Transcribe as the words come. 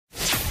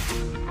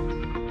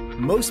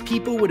Most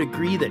people would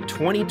agree that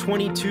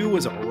 2022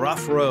 was a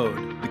rough road.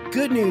 The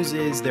good news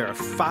is there are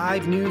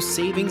 5 new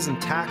savings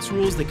and tax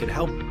rules that could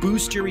help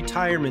boost your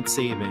retirement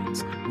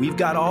savings. We've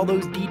got all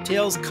those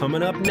details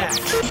coming up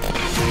next.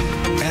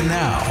 And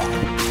now,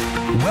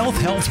 Wealth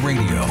Health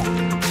Radio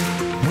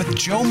with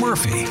Joe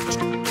Murphy.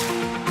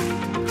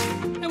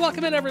 Hey,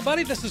 welcome in,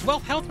 everybody. This is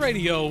Wealth Health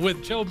Radio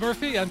with Joe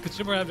Murphy. I'm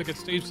consumer advocate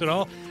Steve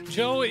Siddall.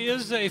 Joe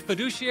is a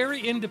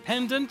fiduciary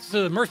independent.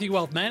 Murphy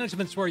Wealth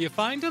Management's where you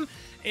find him.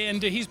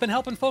 And he's been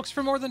helping folks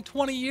for more than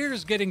 20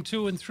 years getting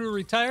to and through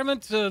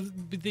retirement.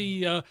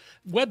 The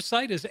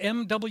website is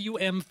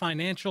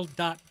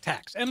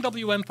mwmfinancial.tax.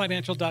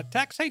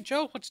 mwmfinancial.tax. Hey,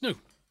 Joe, what's new?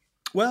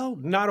 Well,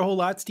 not a whole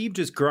lot, Steve.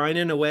 Just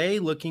grinding away,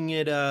 looking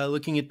at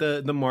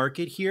the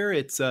market here.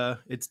 It's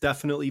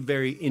definitely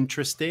very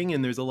interesting,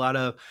 and there's a lot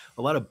of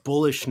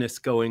bullishness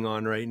going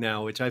on right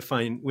now, which I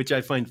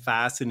find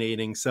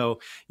fascinating. So,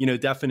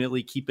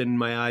 definitely keeping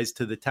my eyes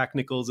to the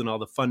technicals and all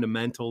the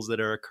fundamentals that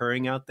are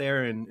occurring out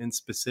there, and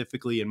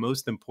specifically and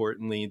most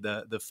importantly,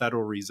 the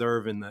Federal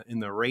Reserve in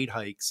the rate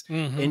hikes.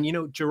 Mm-hmm.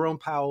 And Jerome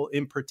Powell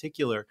in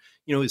particular,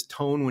 his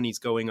tone when he's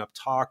going up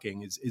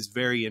talking is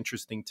very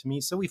interesting to me.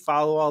 So we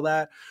follow all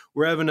that.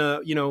 We're having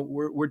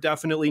we're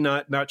definitely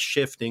not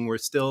shifting. We're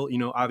still,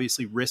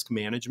 obviously risk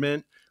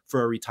management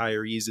for our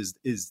retirees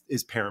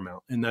is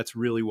paramount. And that's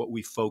really what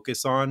we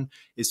focus on,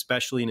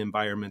 especially in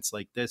environments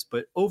like this.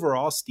 But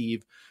overall,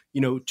 Steve,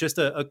 just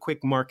a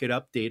quick market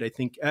update. I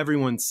think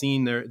everyone's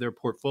seen their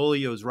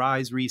portfolios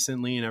rise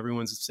recently, and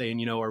everyone's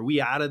saying, are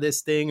we out of this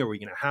thing? Are we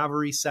going to have a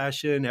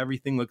recession?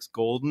 Everything looks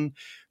golden.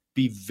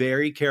 Be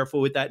very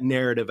careful with that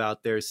narrative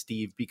out there,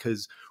 Steve,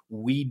 because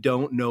we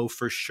don't know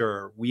for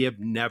sure. We have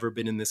never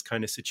been in this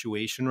kind of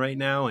situation right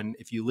now. And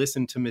if you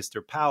listen to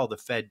Mr. Powell, the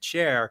Fed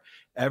chair,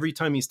 every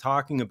time he's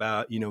talking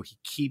about, he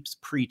keeps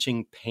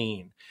preaching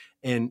pain.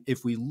 And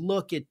if we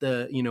look at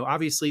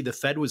obviously the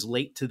Fed was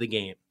late to the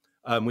game.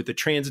 With the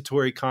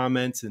transitory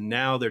comments, and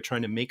now they're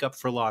trying to make up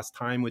for lost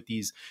time with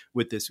this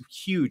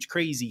huge,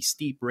 crazy,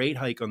 steep rate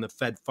hike on the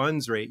Fed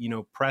funds rate,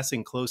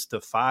 pressing close to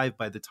 5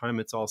 by the time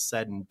it's all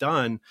said and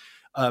done.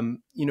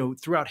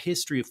 Throughout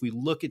history, if we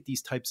look at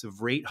these types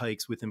of rate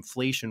hikes with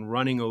inflation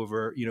running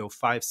over,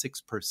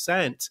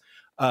 5-6%,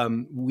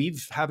 we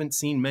haven't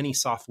seen many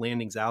soft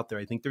landings out there.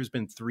 I think there's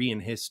been 3 in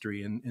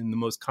history, and the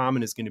most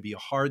common is going to be a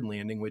hard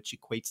landing, which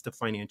equates to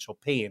financial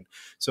pain.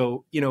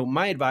 So,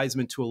 my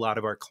advisement to a lot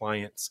of our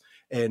clients,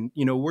 and,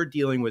 we're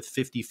dealing with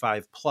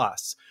 55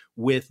 plus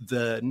with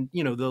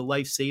the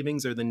life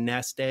savings or the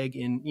nest egg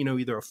in,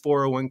 either a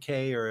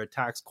 401k or a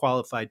tax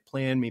qualified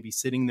plan, maybe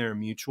sitting there in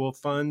mutual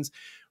funds.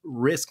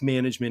 Risk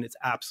management is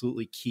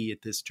absolutely key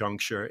at this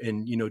juncture,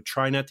 and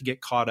try not to get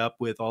caught up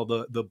with all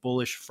the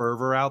bullish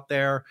fervor out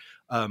there.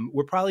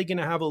 We're probably going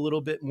to have a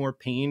little bit more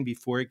pain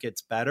before it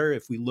gets better.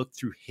 If we look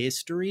through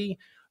history,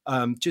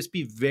 just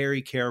be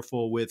very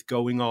careful with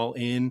going all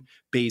in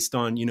based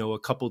on, a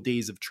couple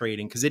days of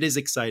trading, because it is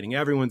exciting.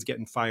 Everyone's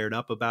getting fired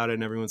up about it,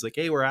 and everyone's like,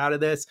 hey, we're out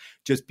of this.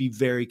 Just be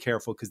very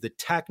careful, because the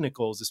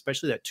technicals,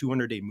 especially that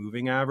 200-day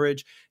moving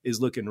average, is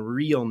looking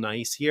real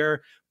nice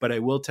here. But I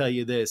will tell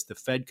you this, the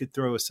Fed could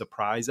throw a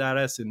surprise at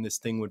us and this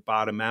thing would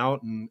bottom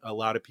out, and a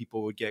lot of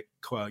people would get,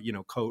 caught,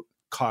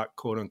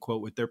 quote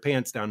unquote, with their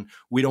pants down.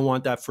 We don't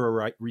want that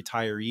for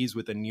retirees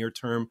with a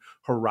near-term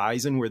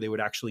horizon where they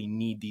would actually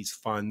need these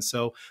funds.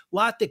 So a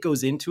lot that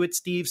goes into it,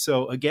 Steve.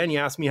 So again, you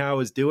asked me how I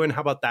was doing. How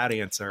about that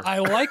answer? I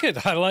like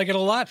it. I like it a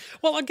lot.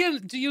 Well,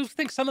 again, do you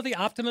think some of the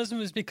optimism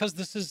is because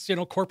this is,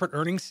 corporate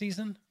earnings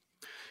season?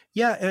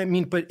 Yeah, I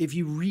mean, but if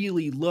you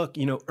really look,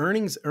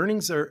 earnings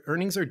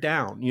are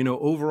down.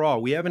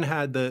 Overall, we haven't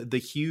had the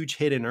huge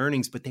hit in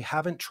earnings, but they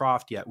haven't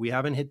troughed yet. We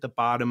haven't hit the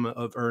bottom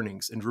of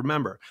earnings. And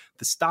remember,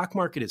 the stock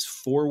market is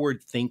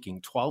forward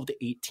thinking, 12 to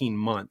 18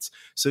 months.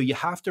 So you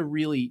have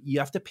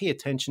to pay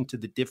attention to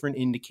the different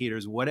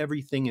indicators, what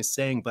everything is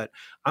saying. But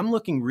I'm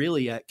looking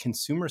really at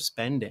consumer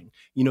spending.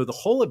 The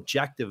whole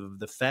objective of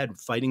the Fed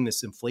fighting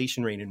this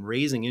inflation rate and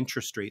raising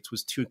interest rates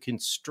was to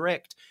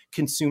constrict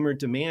consumer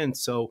demand.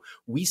 So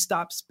we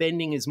stop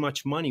spending as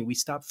much money. We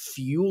stop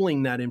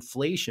fueling that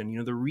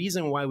inflation. The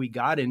reason why we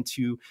got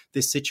into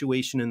this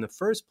situation in the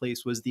first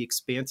place was the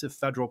expansive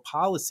federal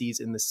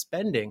policies and the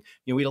spending.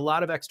 We had a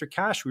lot of extra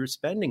cash. We were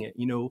spending it.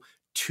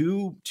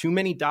 Too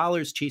many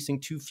dollars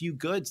chasing too few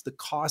goods. The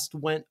cost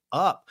went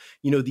up.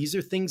 These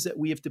are things that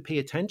we have to pay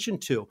attention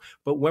to.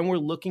 But when we're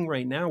looking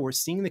right now, we're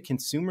seeing the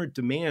consumer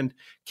demand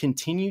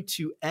continue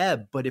to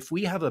ebb. But if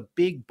we have a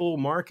big bull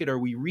market or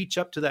we reach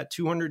up to that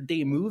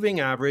 200-day moving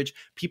average,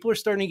 people are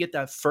starting to get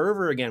that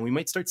fervor again. We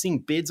might start seeing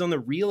bids on the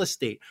real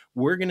estate.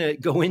 We're going to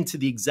go into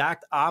the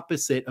exact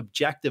opposite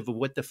objective of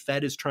what the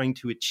Fed is trying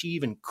to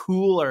achieve and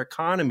cool our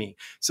economy.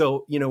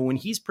 So, when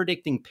he's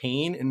predicting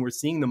pain and we're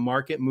seeing the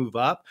market move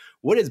up,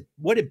 what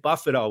did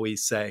Buffett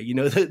always say?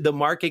 The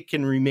market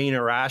can remain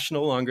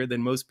irrational longer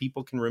than most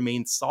people can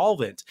remain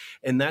solvent.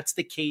 And that's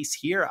the case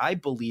here, I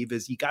believe,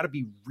 is you got to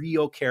be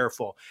real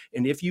careful.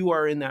 And if you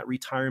are in that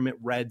retirement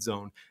red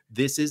zone,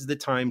 this is the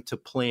time to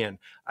plan.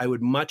 I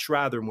would much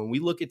rather, when we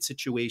look at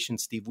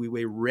situations, Steve, we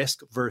weigh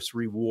risk versus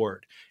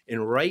reward.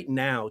 And right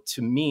now,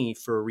 to me,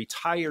 for a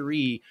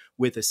retiree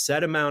with a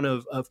set amount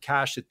of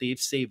cash that they've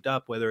saved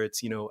up, whether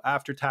it's,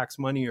 after-tax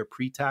money or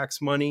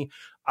pre-tax money,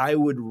 I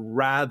would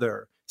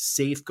rather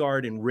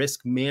safeguard and risk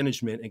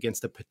management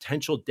against a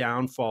potential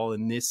downfall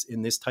in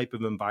this type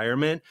of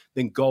environment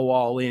than go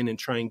all in and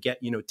try and get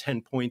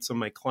 10 points on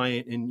my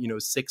client in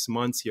 6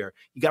 months here.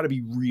 You got to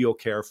be real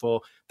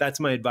careful. That's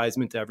my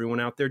advisement to everyone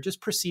out there. Just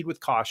proceed with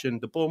caution.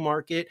 The bull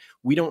market,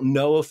 we don't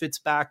know if it's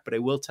back, but I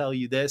will tell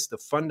you this: the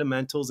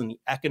fundamentals and the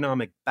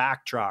economic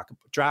backdrop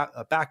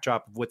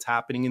of what's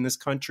happening in this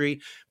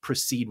country,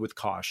 proceed with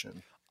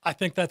caution. I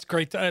think that's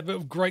great,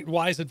 great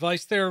wise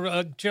advice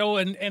there, Joe.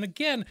 And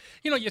again,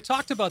 you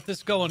talked about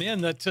this going in,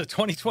 that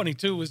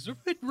 2022 was a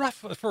bit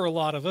rough for a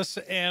lot of us,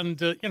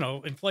 and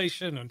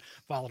inflation and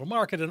volatile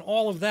market and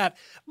all of that.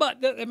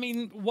 But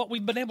what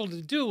we've been able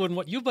to do, and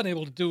what you've been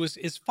able to do,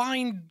 is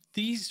find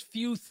these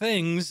few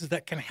things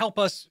that can help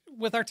us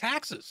with our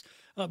taxes,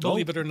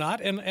 believe it or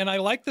not. And I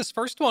like this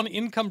first one: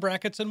 income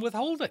brackets and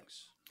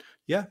withholdings.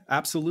 Yeah,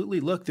 absolutely.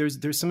 Look,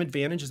 there's some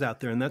advantages out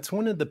there, and that's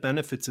one of the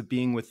benefits of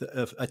being with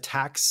a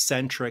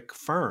tax-centric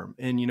firm.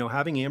 And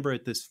having Amber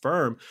at this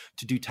firm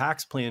to do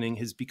tax planning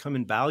has become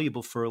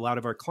invaluable for a lot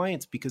of our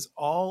clients, because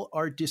all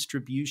our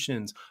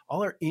distributions,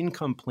 all our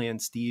income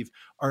plans, Steve,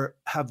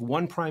 have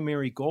one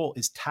primary goal: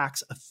 is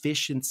tax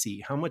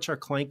efficiency, how much our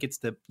client gets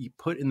to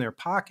put in their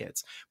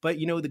pockets. But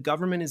the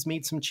government has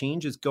made some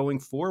changes going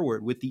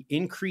forward with the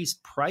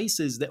increased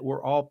prices that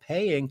we're all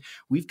paying.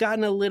 We've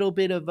gotten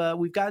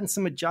we've gotten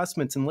some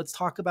adjustments. And let's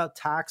talk about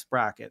tax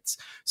brackets.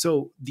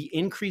 So the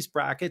increased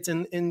brackets,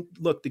 and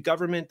look, the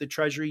government, the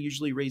Treasury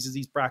usually raises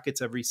these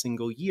brackets every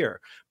single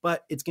year,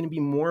 but it's going to be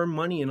more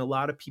money in a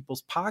lot of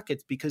people's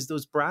pockets because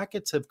those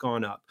brackets have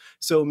gone up.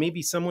 So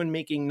maybe someone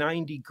making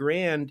 90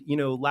 grand,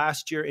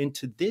 last year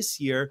into this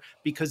year,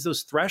 because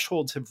those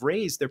thresholds have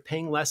raised, they're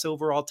paying less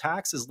overall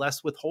taxes,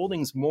 less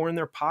withholdings, more in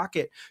their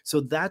pocket.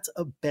 So that's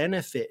a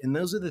benefit. And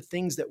those are the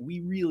things that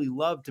we really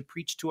love to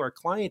preach to our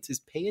clients: is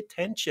pay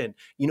attention.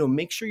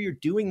 Make sure you're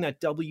doing that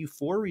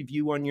W-4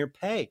 review on your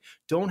pay.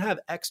 Don't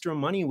have extra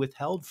money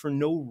withheld for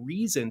no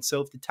reason.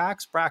 So if the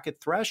tax bracket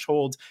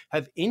thresholds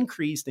have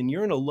increased and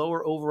you're in a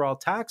lower overall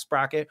tax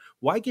bracket,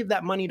 why give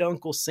that money to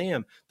Uncle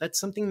Sam? That's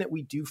something that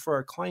we do for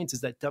our clients, is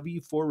that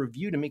W-4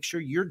 review, to make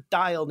sure you're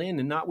dialed in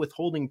and not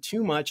withholding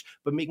too much,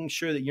 but making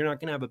sure that you're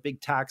not going to have a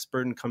big tax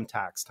burden come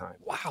tax time.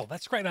 Wow,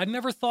 that's great. I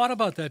never thought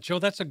about that, Joe.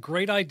 That's a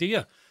great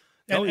idea.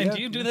 And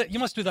do you do that? You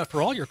must do that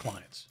for all your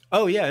clients.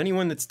 Oh, yeah.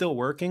 Anyone that's still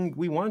working,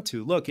 we want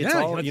to. Look, it's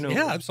all,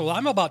 Yeah, so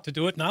I'm about to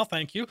do it now.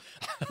 Thank you.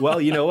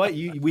 Well, you know what?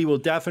 We will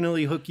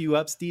definitely hook you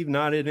up, Steve.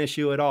 Not an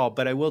issue at all.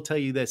 But I will tell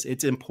you this: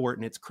 it's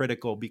important. It's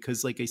critical,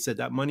 because, like I said,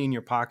 that money in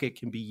your pocket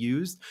can be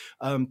used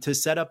to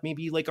set up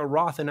maybe like a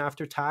Roth and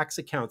after-tax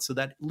account. So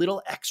that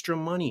little extra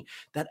money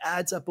that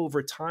adds up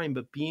over time.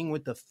 But being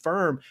with the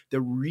firm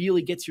that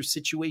really gets your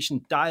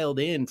situation dialed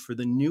in for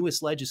the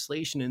newest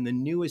legislation and the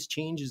newest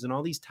changes and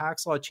all these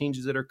tax law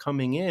changes that are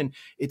coming in,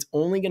 it's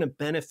only going to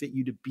benefit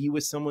you to be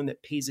with someone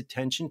that pays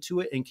attention to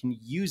it and can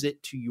use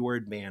it to your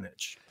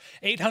advantage.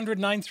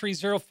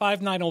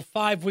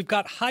 800-930-5905. We've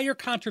got higher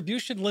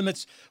contribution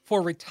limits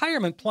for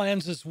retirement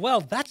plans as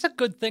well. That's a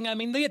good thing. I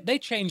mean, they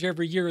change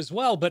every year as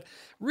well, but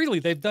really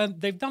they've done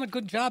a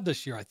good job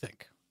this year, I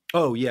think.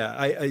 Oh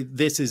yeah,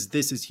 this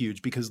is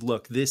huge, because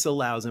look, this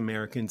allows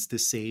Americans to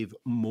save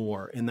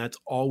more, and that's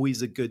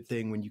always a good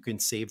thing when you can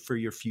save for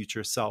your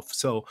future self.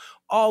 So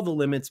all the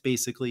limits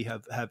basically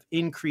have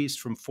increased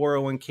from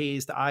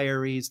 401ks to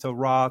IRAs to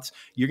Roths.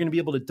 You're going to be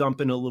able to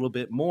dump in a little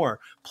bit more.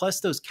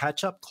 Plus those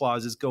catch-up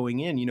clauses going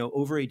in,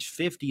 over age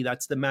 50,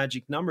 that's the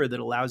magic number that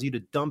allows you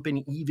to dump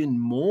in even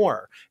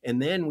more.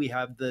 And then we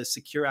have the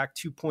SECURE Act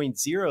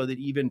 2.0 that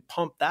even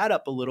pumped that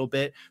up a little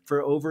bit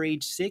for over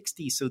age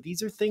 60. So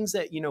these are things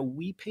that,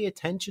 we pay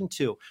attention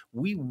to.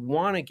 We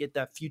want to get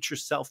that future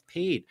self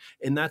paid.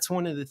 And that's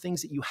one of the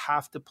things that you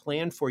have to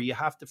plan for. You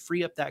have to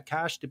free up that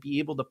cash to be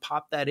able to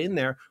pop that in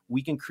there.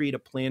 We can create a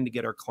plan to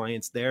get our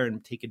clients there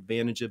and take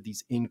advantage of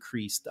these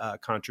increased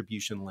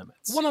contribution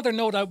limits. One other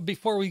note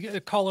before we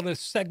call it a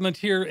segment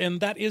here, and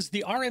that is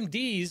the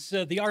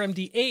RMDs, the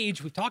RMD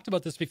age. We've talked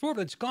about this before,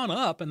 but it's gone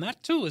up, and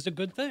that too is a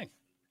good thing.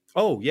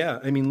 Oh, yeah.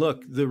 I mean,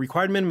 look, the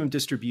required minimum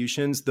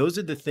distributions, those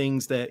are the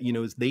things that,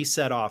 they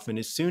set off. And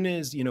as soon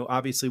as,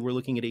 obviously we're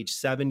looking at age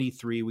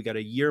 73, we got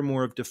a year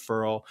more of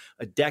deferral.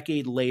 A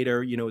decade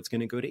later, it's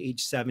going to go to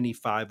age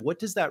 75. What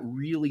does that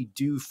really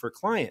do for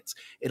clients?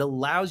 It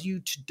allows you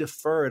to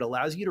defer. It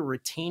allows you to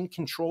retain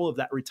control of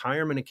that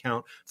retirement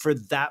account for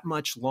that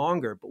much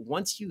longer. But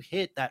once you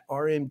hit that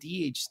RMD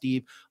age,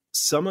 Steve,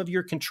 some of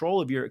your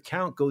control of your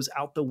account goes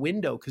out the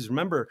window. Because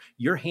remember,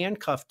 you're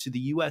handcuffed to the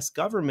US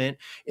government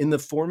in the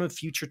form of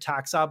future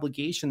tax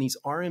obligation. These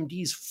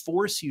RMDs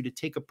force you to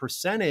take a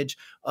percentage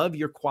of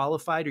your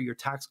qualified or your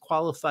tax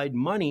qualified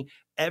money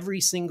every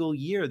single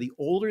year. The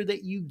older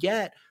that you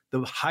get,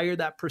 the higher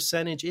that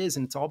percentage is.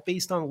 And it's all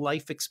based on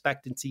life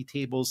expectancy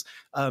tables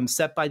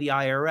set by the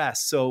IRS.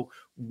 So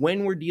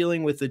when we're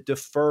dealing with a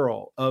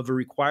deferral of a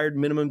required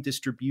minimum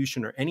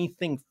distribution or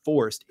anything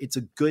forced, it's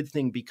a good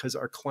thing because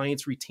our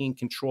clients retain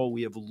control.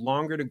 We have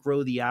longer to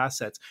grow the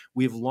assets.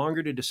 We have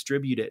longer to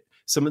distribute it.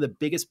 Some of the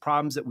biggest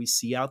problems that we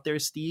see out there,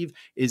 Steve,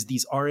 is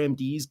these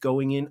RMDs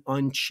going in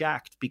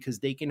unchecked because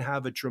they can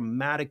have a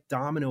dramatic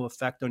domino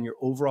effect on your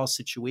overall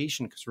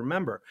situation. Because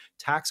remember,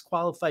 tax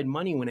qualified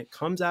money, when it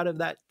comes out of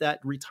that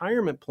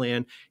retirement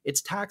plan,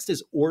 it's taxed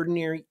as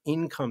ordinary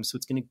income. So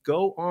it's going to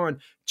go on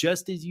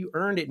just as you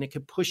earned it, and it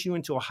could push you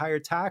into a higher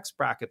tax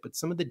bracket. But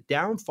some of the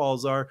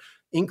downfalls are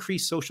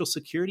increased Social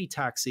Security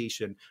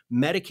taxation,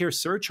 Medicare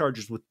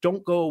surcharges, which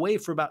don't go away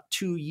for about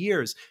 2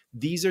 years.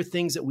 These are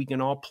things that we can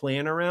all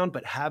plan around,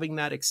 but having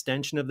that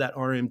extension of that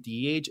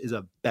RMD age is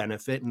a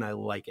benefit, and I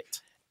like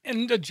it.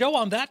 And Joe,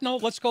 on that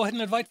note, let's go ahead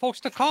and invite folks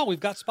to call. We've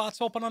got spots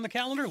open on the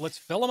calendar. Let's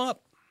fill them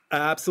up.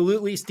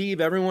 Absolutely,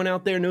 Steve. Everyone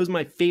out there knows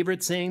my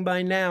favorite saying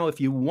by now.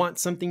 If you want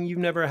something you've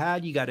never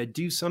had, you got to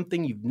do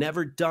something you've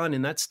never done.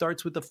 And that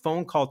starts with a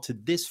phone call to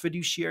this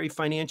fiduciary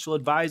financial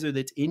advisor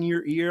that's in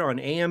your ear on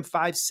AM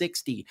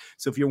 560.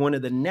 So if you're one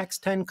of the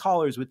next 10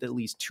 callers with at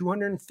least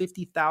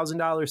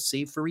 $250,000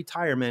 saved for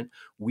retirement,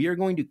 we are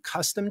going to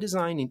custom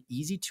design an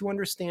easy to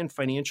understand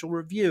financial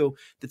review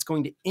that's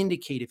going to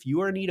indicate if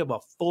you are in need of a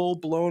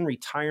full-blown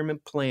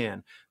retirement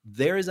plan.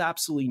 There is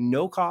absolutely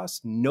no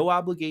cost, no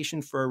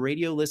obligation for our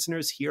radio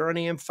listeners here on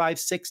AM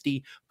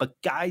 560.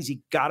 But guys,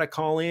 you got to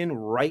call in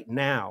right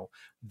now.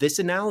 This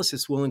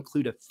analysis will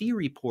include a fee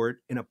report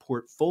and a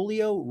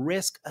portfolio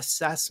risk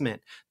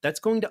assessment. That's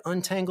going to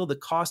untangle the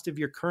cost of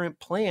your current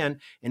plan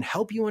and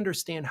help you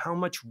understand how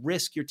much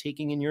risk you're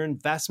taking in your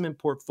investment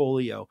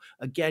portfolio.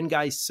 Again,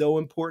 guys, so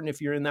important if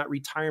you're in that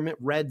retirement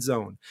red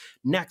zone.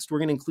 Next, we're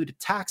going to include a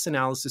tax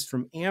analysis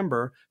from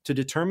Amber to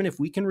determine if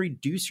we can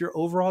reduce your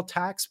overall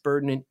tax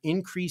burden and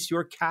increase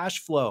your cash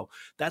flow.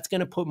 That's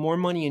going to put more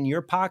money in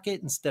your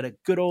pocket instead of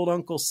good old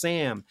Uncle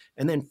Sam.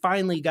 And then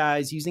finally,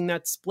 guys, using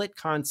that split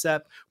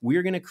concept,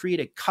 we're going to create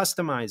a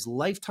customized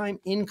lifetime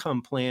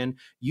income plan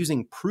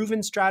using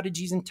proven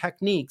strategies and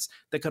techniques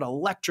that could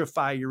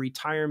electrify your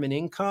retirement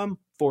income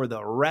for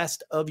the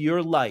rest of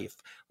your life.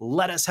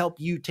 Let us help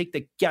you take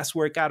the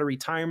guesswork out of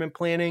retirement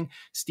planning.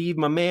 Steve,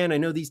 my man, I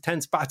know these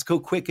 10 spots go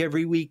quick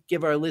every week.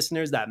 Give our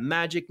listeners that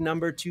magic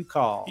number to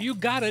call. You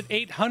got it,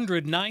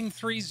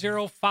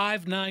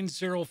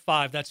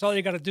 800-930-5905. That's all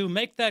you got to do.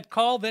 Make that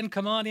call, then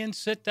come on in,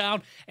 sit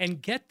down,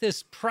 and get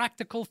this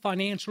practical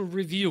financial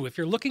review. If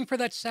you're looking for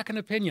that second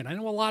opinion, I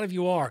know a lot of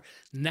you are,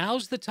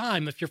 now's the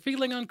time. If you're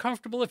feeling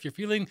uncomfortable, if you're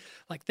feeling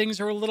like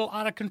things are a little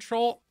out of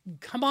control,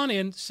 come on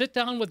in, sit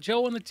down with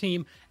Joe and the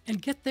team, and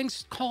get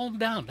things calmed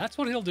down. That's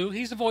what he'll do.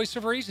 He's a voice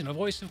of reason, a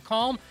voice of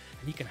calm,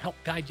 and he can help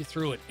guide you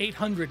through it.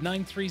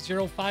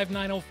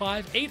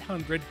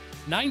 800-930-5905,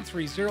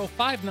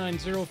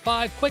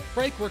 800-930-5905. Quick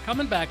break. We're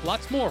coming back.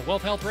 Lots more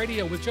Wealth Health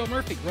Radio with Joe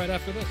Murphy right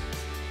after this.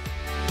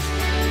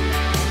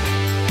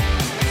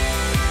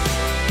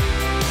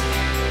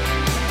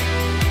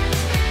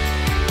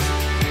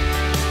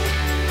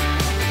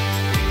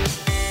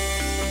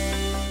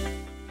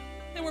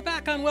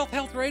 On Wealth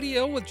Health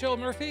Radio with Joe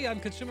Murphy. I'm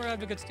consumer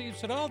advocate Steve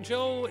Siddall.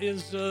 Joe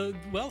is,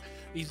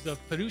 he's the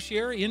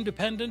fiduciary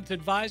independent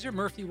advisor,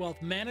 Murphy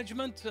Wealth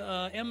Management,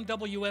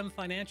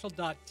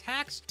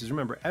 mwmfinancial.tax. Just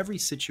remember, every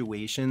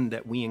situation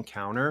that we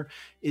encounter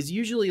is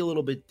usually a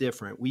little bit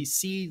different. We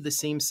see the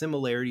same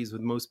similarities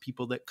with most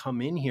people that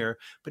come in here,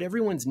 but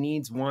everyone's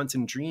needs, wants,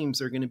 and dreams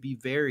are going to be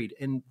varied.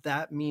 And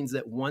that means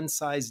that one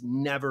size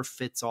never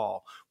fits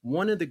all.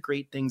 One of the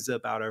great things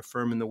about our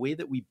firm and the way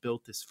that we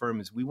built this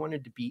firm is we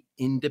wanted to be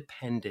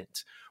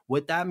independent.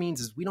 What that means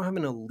is we don't have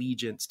an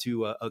allegiance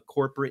to a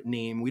corporate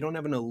name. We don't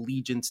have an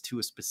allegiance to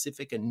a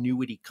specific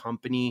annuity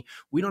company.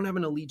 We don't have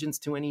an allegiance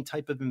to any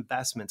type of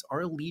investments.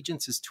 Our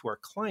allegiance is to our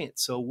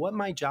clients. So what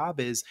my job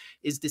is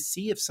to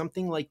see if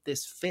something like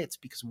this fits,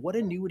 because what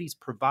annuities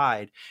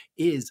provide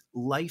is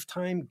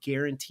lifetime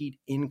guaranteed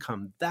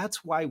income.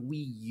 That's why we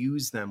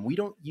use them. We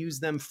don't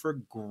use them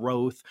for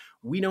growth.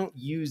 We don't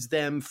use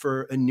them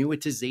for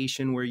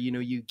annuitization where,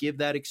 you give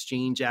that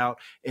exchange out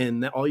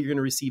and all you're going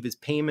to receive is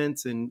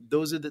payments. And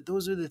those are the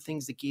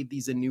things that gave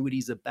these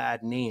annuities a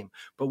bad name.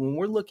 But when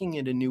we're looking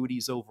at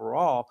annuities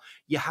overall,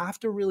 you have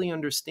to really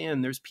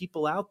understand there's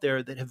people out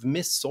there that have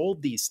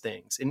missold these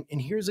things. And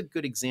here's a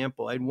good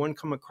example. I had one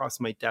come across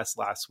my desk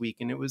last week,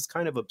 and it was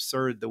kind of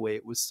absurd the way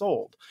it was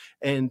sold.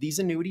 And these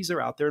annuities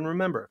are out there. And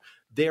remember,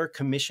 they're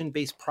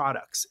commission-based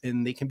products,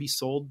 and they can be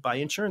sold by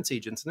insurance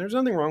agents. And there's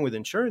nothing wrong with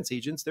insurance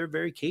agents. They're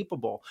very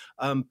capable.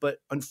 But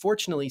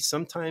unfortunately,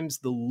 sometimes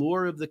the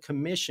lure of the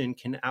commission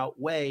can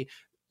outweigh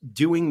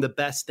doing the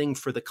best thing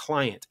for the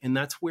client. And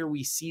that's where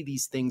we see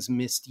these things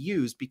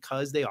misused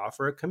because they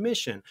offer a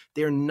commission.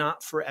 They're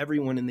not for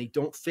everyone and they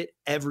don't fit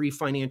every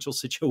financial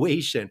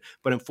situation.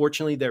 But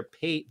unfortunately,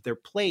 they're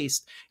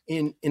placed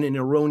in an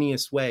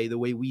erroneous way, the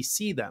way we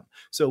see them.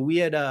 So we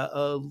had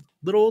a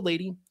little old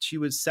lady. She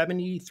was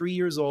 73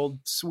 years old,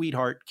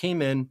 sweetheart,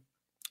 came in,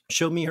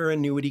 showed me her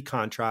annuity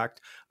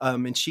contract,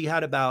 and she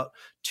had about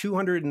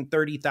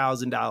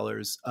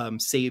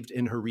 $230,000 saved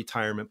in her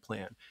retirement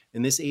plan.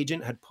 And this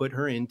agent had put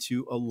her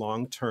into a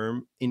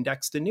long-term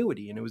indexed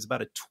annuity, and it was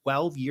about a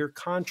 12-year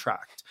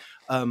contract.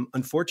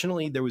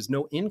 Unfortunately, there was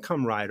no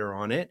income rider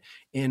on it.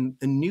 And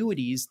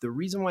annuities, the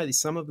reason why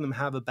some of them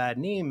have a bad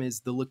name is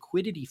the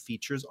liquidity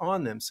features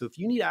on them. So if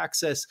you need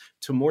access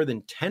to more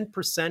than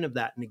 10% of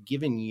that in a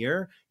given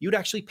year, you'd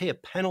actually pay a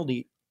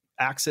penalty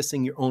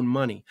accessing your own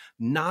money.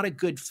 Not a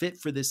good fit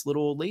for this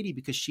little old lady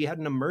because she had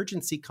an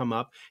emergency come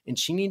up and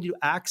she needed to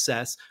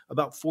access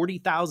about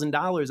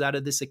 $40,000 out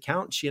of this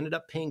account. She ended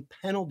up paying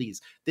penalties.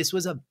 This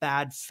was a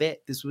bad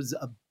fit. This was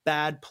a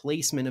bad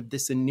placement of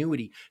this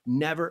annuity.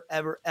 Never,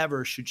 ever,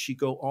 ever should she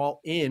go all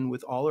in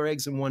with all her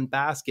eggs in one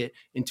basket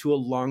into a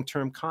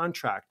long-term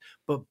contract.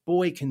 But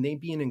boy, can they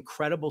be an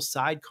incredible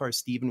sidecar,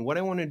 Steve. And what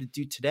I wanted to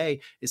do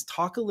today is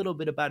talk a little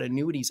bit about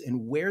annuities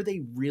and where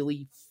they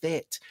really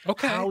fit,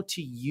 how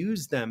to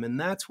use them. And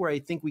that's where I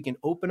think we can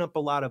open up a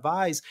lot of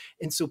eyes.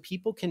 And so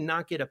people can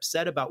not get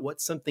upset about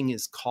what something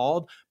is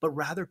called, but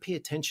rather pay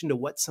attention to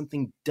what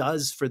something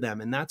does for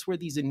them. And that's where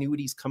these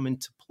annuities come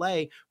into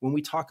play when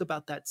we talk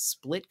about that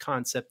split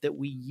concept that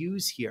we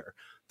use here.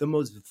 The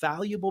most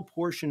valuable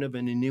portion of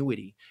an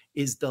annuity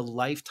is the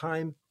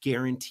lifetime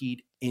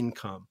guaranteed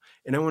income.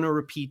 And I want to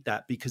repeat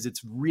that because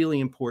it's really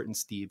important,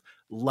 Steve.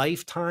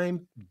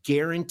 Lifetime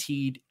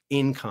guaranteed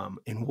income.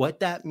 And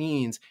what that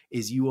means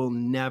is you will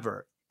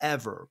never,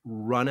 ever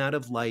run out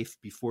of life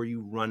before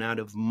you run out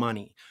of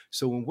money.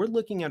 So when we're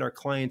looking at our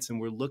clients and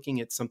we're looking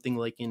at something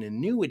like an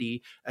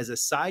annuity as a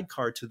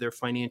sidecar to their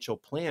financial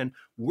plan,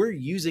 we're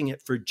using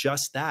it for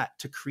just that,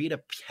 to create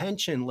a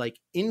pension-like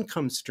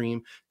income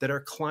stream that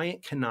our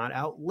client cannot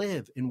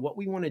outlive. And what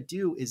we want to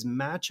do is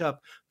match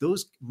up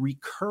those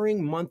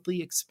recurring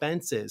monthly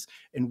expenses.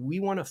 And we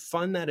want to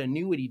fund that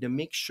annuity to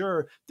make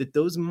sure that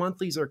those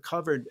monthlies are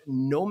covered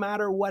no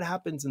matter what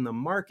happens in the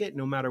market,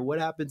 no matter what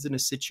happens in a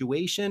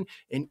situation.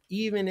 And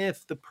even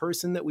if the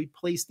person that we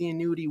place the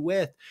annuity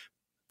with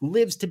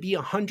lives to be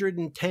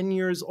 110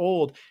 years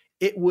old,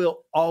 it will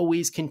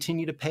always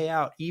continue to pay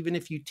out. Even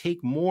if you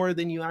take more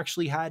than you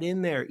actually had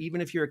in there, even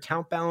if your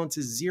account balance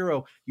is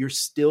zero, you're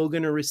still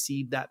going to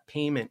receive that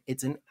payment.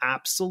 It's an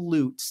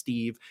absolute,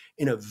 Steve,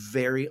 in a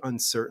very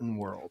uncertain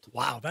world.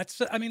 Wow,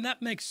 that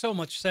makes so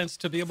much sense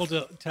to be able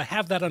to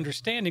have that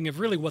understanding of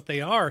really what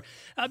they are,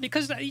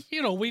 because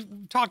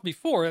we've talked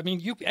before. I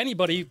mean,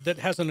 anybody that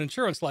has an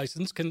insurance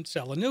license can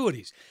sell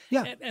annuities.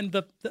 Yeah, and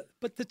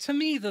to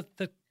me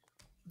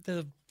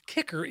the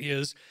kicker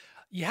is,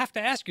 you have to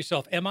ask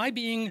yourself, am I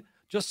being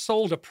just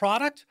sold a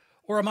product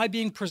or am I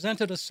being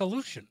presented a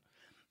solution?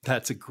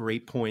 That's a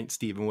great point,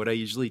 Stephen. What I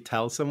usually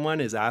tell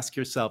someone is ask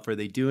yourself, are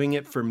they doing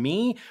it for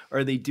me or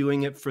are they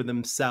doing it for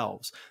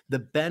themselves? The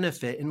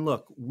benefit, and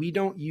look, we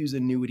don't use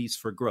annuities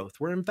for growth.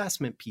 We're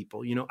investment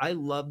people. I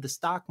love the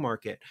stock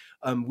market.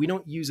 We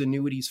don't use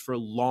annuities for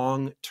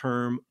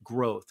long-term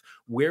growth.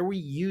 Where we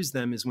use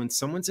them is when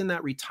someone's in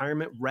that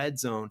retirement red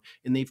zone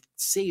and they've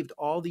saved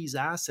all these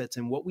assets.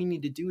 And what we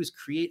need to do is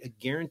create a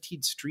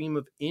guaranteed stream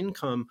of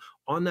income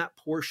on that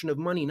portion of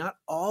money, not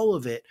all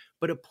of it,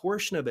 but a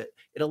portion of it.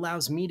 It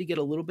allows me to get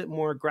a little bit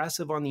more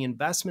aggressive on the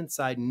investment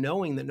side,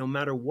 knowing that no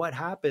matter what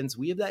happens,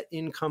 we have that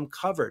income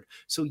covered.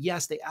 So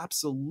yes, they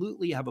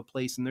absolutely have a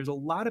place. And there's a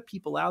lot of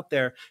people out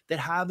there that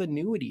have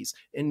annuities.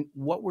 And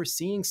what we're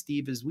seeing,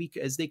 Steve, is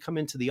as they come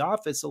into the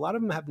office, a lot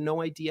of them have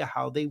no idea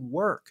how they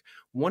work.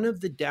 One of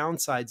the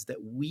downsides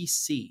that we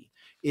see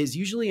is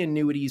usually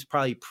annuities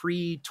probably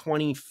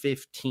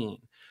pre-2015.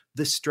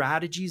 The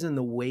strategies and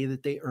the way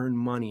that they earn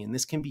money. And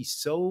this can be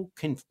so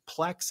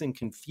complex and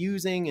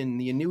confusing,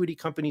 and the annuity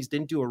companies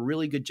didn't do a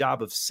really good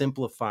job of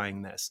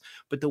simplifying this.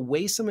 But the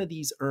way some of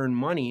these earn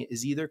money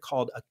is either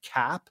called a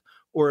cap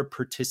or a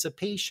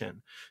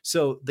participation.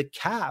 So the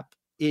cap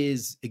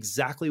is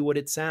exactly what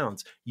it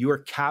sounds. You are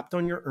capped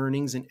on your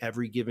earnings in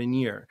every given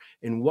year.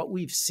 And what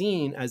we've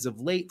seen as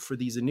of late for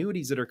these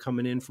annuities that are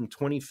coming in from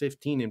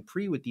 2015 and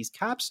pre with these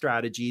cap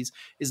strategies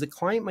is the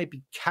client might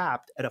be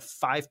capped at a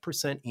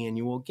 5%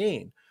 annual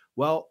gain.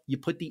 Well, you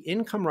put the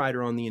income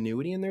rider on the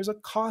annuity and there's a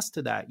cost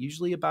to that,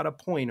 usually about a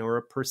point or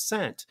a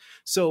percent.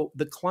 So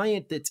the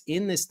client that's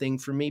in this thing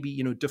for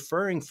maybe,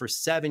 deferring for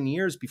 7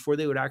 years before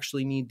they would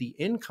actually need the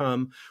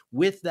income,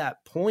 with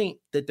that point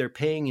that they're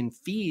paying in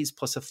fees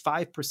plus a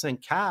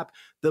 5% cap,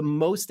 the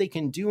most they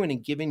can do in a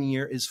given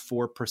year is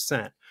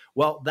 4%.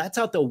 Well, that's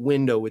out the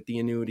window with the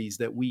annuities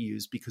that we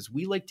use, because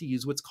we like to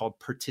use what's called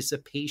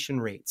participation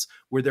rates,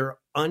 where they're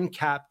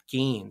uncapped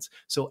gains.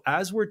 So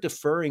as we're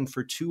deferring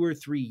for 2 or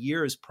 3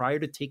 years prior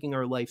to taking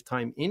our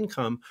lifetime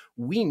income,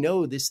 we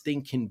know this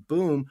thing can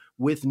boom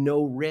with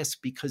no risk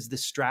because the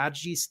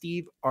strategies,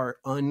 Steve, are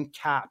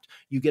uncapped.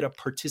 You get a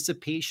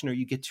participation, or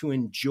you get to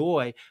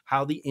enjoy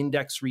how the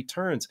index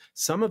returns.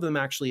 Some of them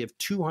actually have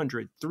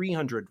 200,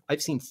 300,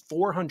 I've seen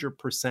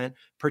 400%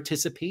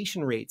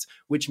 participation rates,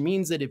 which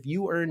means that if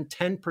you earn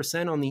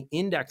 10% on the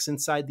index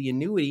inside the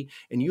annuity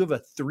and you have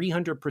a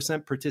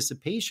 300%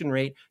 participation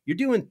rate, you're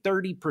doing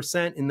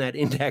 30% in that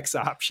index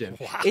option.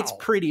 Wow. It's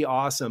pretty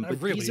awesome. That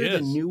But really these are the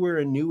is. newer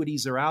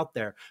annuities are out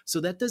there.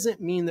 So that doesn't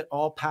mean that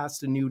all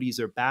past annuities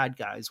are bad,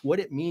 guys. What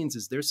it means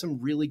is there's some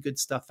really good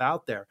stuff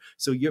out there.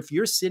 So if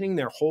you're sitting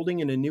there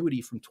holding an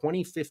annuity from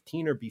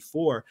 2015 or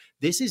before,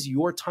 this is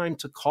your time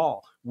to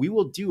call. We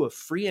will do a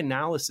free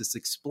analysis,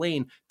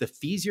 explain the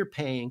fees you're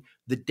paying,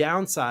 the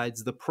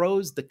downsides, the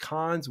pros, the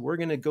cons. We're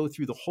going to go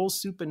through the whole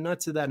soup and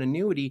nuts of that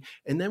annuity.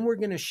 And then we're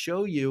going to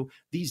show you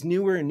these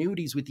newer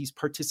annuities with these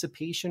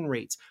participation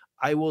rates.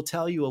 I will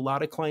tell you, a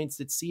lot of clients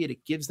that see it,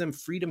 it gives them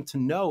freedom to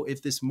know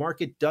if this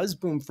market does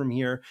boom from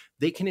here,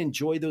 they can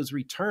enjoy those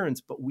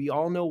returns. But we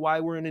all know why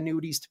we're in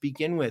annuities to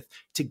begin with,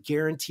 to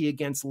guarantee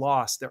against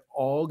loss. They're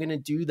all going to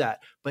do that.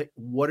 But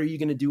what are you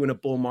going to do in a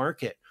bull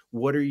market?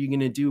 What are you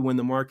going to do when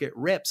the market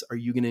rips? Are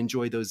you going to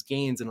enjoy those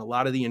gains? And a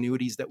lot of the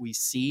annuities that we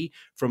see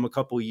from a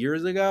couple of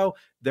years ago,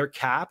 they're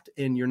capped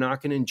and you're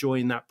not going to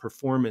enjoy that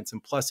performance.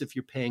 And plus, if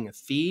you're paying a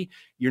fee,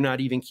 you're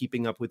not even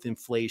keeping up with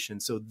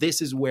inflation. So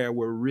this is where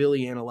we're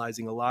really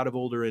analyzing a lot of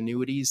older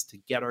annuities to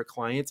get our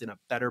clients in a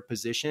better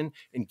position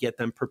and get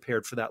them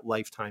prepared for that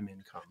lifetime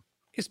income.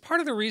 Is part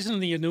of the reason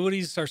the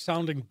annuities are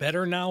sounding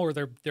better now, or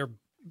they're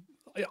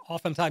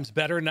oftentimes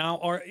better now,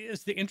 or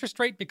is the interest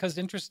rate, because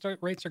interest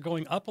rates are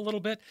going up a little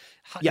bit?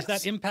 Yes. Is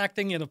that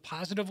impacting in a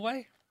positive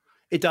way?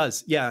 It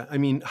does. Yeah. I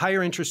mean,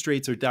 higher interest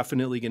rates are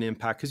definitely going to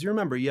impact, because you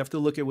remember, you have to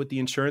look at what the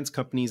insurance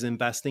company's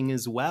investing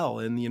as well.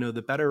 And,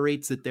 the better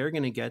rates that they're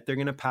going to get, they're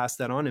going to pass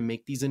that on and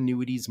make these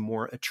annuities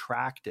more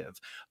attractive.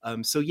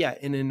 So yeah,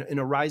 in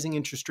a rising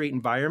interest rate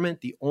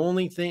environment, the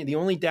only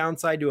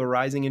downside to a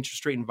rising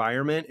interest rate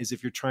environment is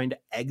if you're trying to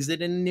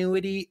exit an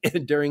annuity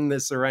during the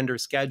surrender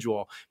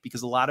schedule,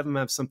 because a lot of them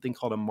have something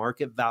called a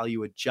market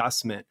value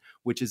adjustment,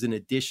 which is an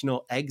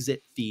additional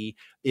exit fee.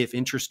 If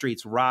interest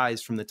rates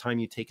rise from the time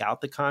you take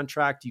out the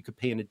contract, you could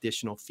pay an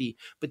additional fee.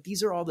 But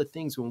these are all the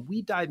things when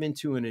we dive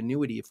into an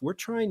annuity, if we're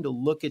trying to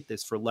look at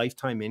this for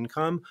lifetime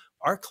income,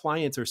 our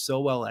clients are so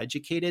well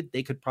educated,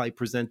 they could probably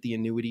present the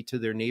annuity to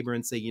their neighbor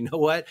and say, you know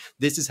what,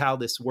 this is how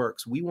this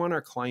works. We want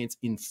our clients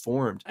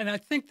informed. And I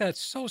think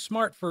that's so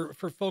smart for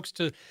folks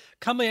to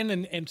come in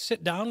and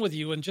sit down with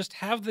you and just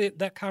have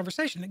that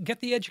conversation and get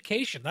the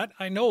education. That,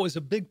 I know, is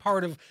a big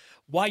part of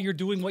why you're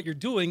doing what you're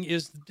doing,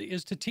 is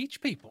to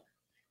teach people.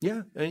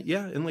 Yeah.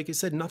 And like I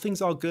said,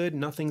 nothing's all good.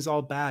 Nothing's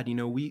all bad.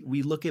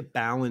 We look at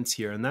balance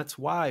here, and that's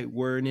why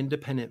we're an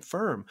independent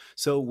firm.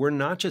 So we're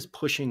not just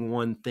pushing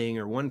one thing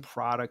or one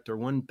product or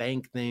one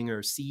bank thing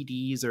or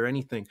CDs or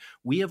anything.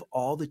 We have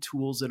all the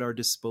tools at our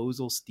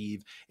disposal,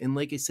 Steve. And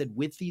like I said,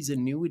 with these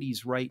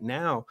annuities right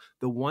now,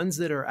 the ones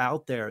that are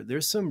out there,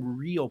 there's some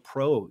real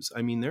pros.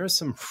 I mean, there are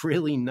some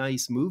really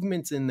nice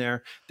movements in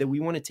there that we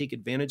want to take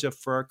advantage of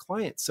for our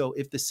clients. So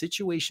if the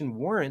situation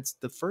warrants,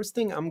 the first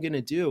thing I'm going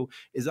to do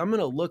is I'm going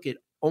to look at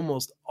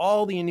almost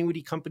all the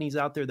annuity companies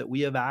out there that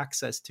we have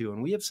access to.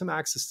 And we have some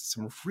access to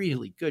some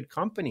really good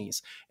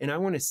companies. And I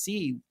want to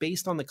see,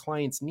 based on the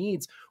client's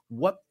needs,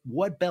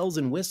 what bells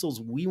and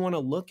whistles we want to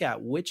look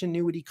at, which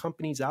annuity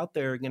companies out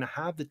there are going to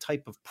have the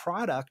type of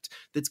product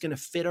that's going to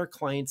fit our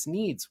clients'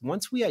 needs.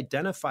 Once we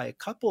identify a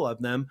couple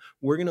of them,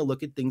 we're going to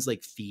look at things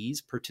like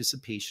fees,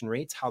 participation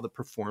rates, how the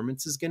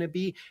performance is going to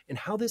be, and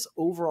how this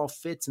overall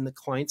fits in the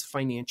client's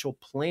financial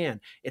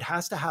plan. It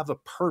has to have a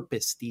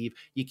purpose, Steve.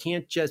 You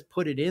can't just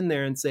put it in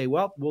there and say,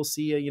 well, we'll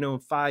see you, in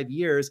 5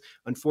 years.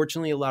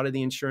 Unfortunately, a lot of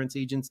the insurance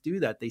agents do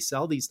that. They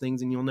sell these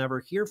things and you'll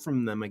never hear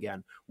from them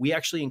again. We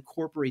actually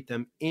incorporate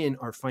them in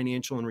our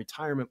financial and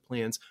retirement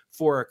plans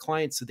for our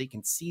clients so they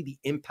can see the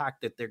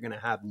impact that they're going to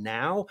have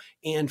now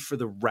and for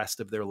the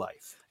rest of their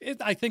life.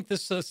 I think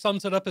this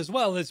sums it up as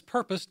well, as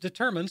purpose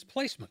determines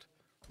placement.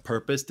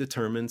 Purpose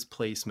determines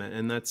placement.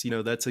 And that's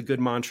a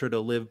good mantra to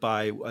live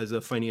by as a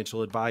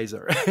financial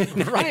advisor.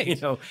 Right.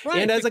 Right.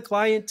 And as a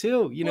client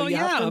too, you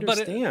have to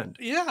understand.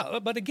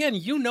 But again,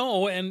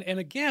 and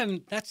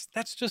again,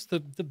 that's just the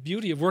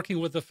beauty of working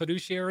with a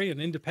fiduciary,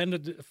 an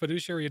independent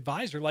fiduciary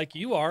advisor like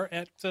you are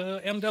at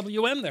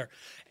MWM there.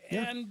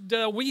 Yeah. And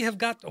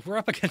we're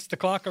up against the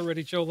clock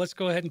already, Joe. Let's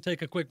go ahead and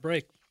take a quick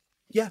break.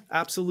 Yeah,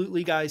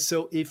 absolutely, guys.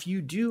 So if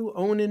you do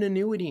own an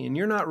annuity and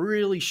you're not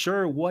really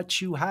sure what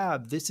you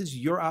have, this is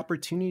your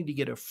opportunity to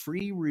get a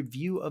free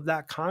review of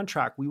that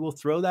contract. We will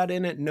throw that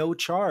in at no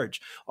charge.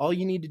 All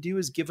you need to do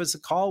is give us a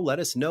call. Let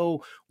us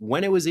know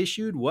when it was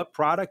issued, what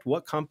product,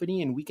 what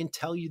company, and we can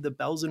tell you the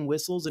bells and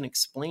whistles and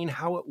explain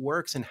how it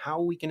works and how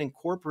we can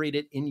incorporate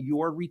it in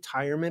your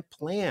retirement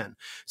plan.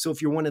 So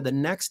if you're one of the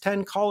next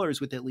 10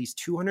 callers with at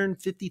least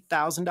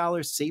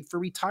 $250,000 saved for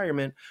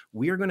retirement,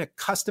 we are going to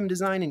custom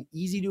design an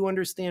easy to understand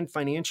understand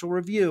financial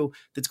review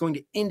that's going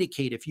to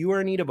indicate if you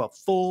are in need of a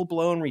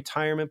full-blown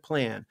retirement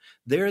plan.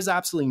 There is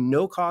absolutely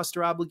no cost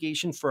or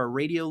obligation for our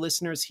radio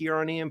listeners here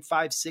on AM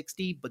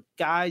 560, but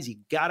guys, you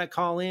gotta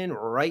call in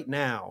right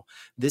now.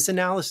 This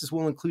analysis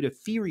will include a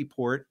fee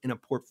report and a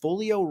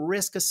portfolio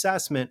risk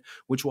assessment,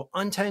 which will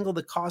untangle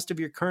the cost of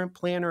your current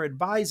plan or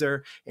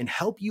advisor and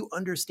help you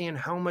understand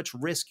how much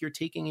risk you're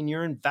taking in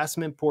your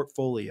investment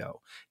portfolio.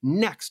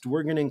 Next,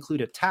 we're going to include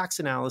a tax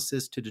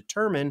analysis to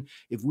determine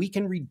if we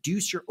can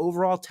reduce your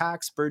overall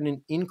tax burden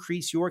and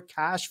increase your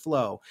cash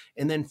flow.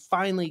 And then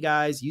finally,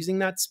 guys, using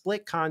that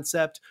split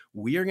concept,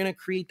 we are going to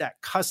create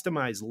that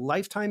customized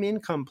lifetime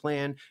income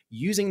plan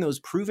using those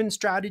proven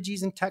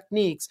strategies and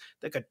techniques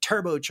that could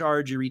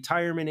turbocharge your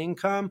retirement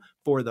income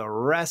for the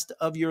rest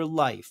of your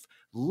life.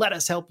 Let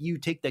us help you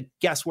take the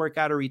guesswork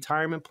out of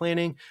retirement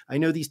planning. I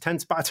know these 10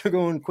 spots are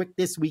going quick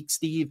this week,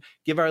 Steve.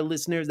 Give our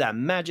listeners that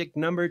magic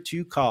number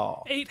to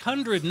call.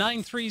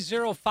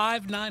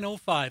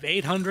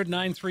 800-930-5905.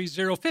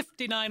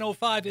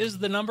 800-930-5905 is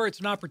the number. It's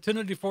an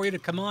opportunity for you to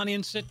come on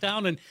in, sit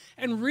down,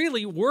 and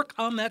really work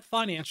on that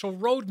financial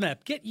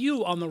roadmap. Get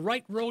you on the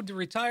right road to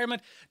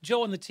retirement.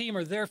 Joe and the team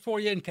are there for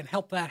you and can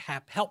help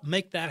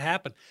make that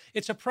happen.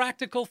 It's a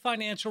practical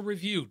financial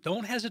review.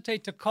 Don't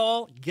hesitate to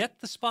call. Get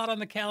the spot on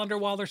the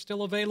calendar while they're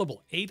still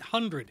available.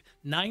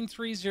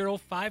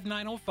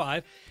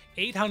 800-930-5905.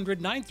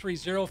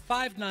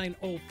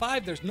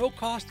 800-930-5905. There's no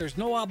cost. There's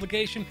no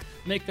obligation.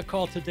 Make the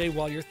call today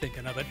while you're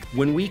thinking of it.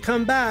 When we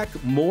come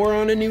back, more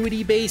on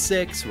annuity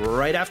basics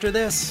right after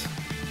this.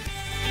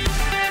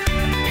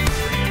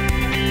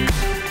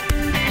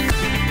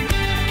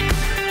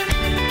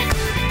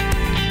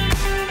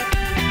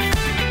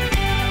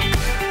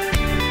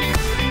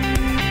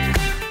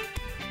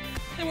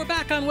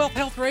 On Wealth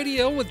Health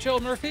Radio with Joe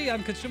Murphy.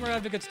 I'm consumer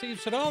advocate Steve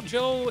Siddall.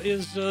 Joe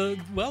is,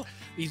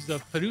 he's the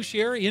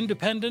fiduciary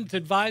independent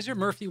advisor,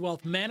 Murphy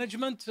Wealth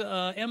Management,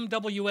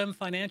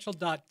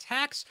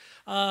 mwmfinancial.tax.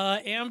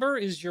 Amber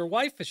is your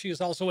wife. She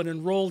is also an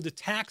enrolled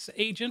tax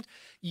agent.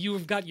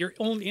 You've got your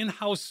own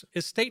in-house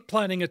estate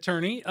planning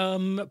attorney.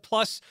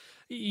 Plus,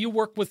 you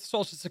work with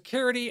Social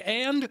Security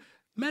and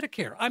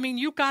Medicare. I mean,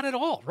 you got it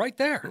all right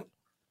there.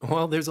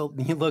 Well, there's a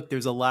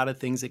lot of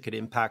things that could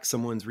impact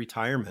someone's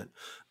retirement.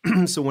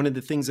 So one of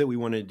the things that we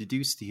wanted to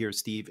do here,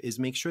 Steve, is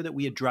make sure that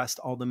we addressed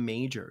all the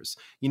majors,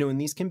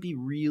 and these can be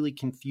really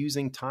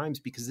confusing times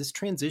because this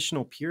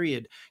transitional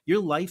period, your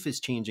life is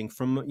changing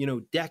from,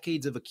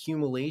 decades of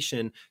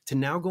accumulation to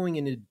now going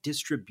into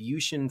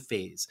distribution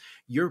phase.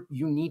 You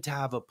need to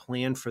have a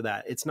plan for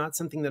that. It's not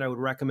something that I would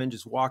recommend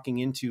just walking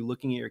into,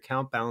 looking at your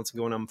account balance and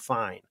going, I'm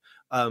fine.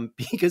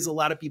 Because a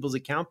lot of people's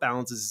account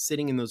balances is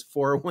sitting in those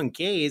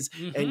 401ks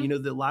and,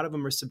 a lot of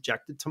them are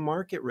subjected to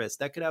market risk.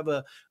 That could have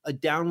a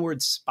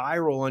downward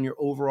spiral on your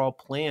overall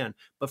plan.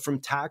 But from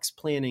tax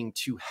planning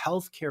to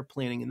healthcare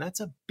planning, and that's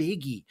a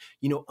biggie,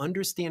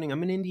 understanding,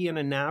 I'm an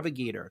Indiana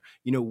navigator,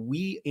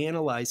 we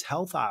analyze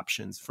health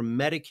options from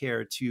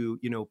Medicare to,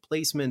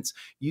 placements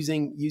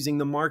using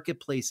the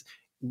marketplace.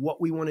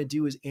 What we want to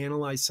do is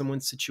analyze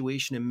someone's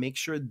situation and make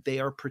sure they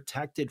are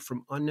protected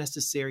from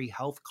unnecessary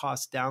health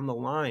costs down the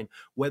line,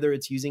 whether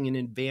it's using an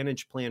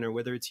advantage plan or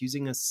whether it's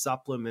using a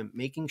supplement,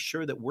 making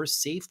sure that we're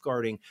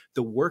safeguarding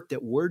the work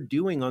that we're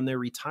doing on their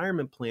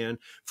retirement plan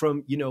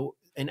from,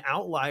 an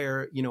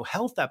outlier,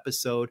 health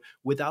episode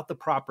without the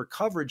proper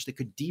coverage that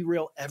could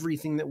derail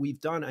everything that we've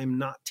done. I'm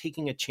not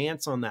taking a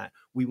chance on that.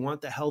 We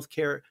want the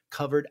healthcare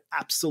covered,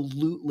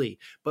 absolutely.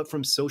 But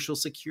from Social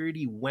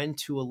Security, when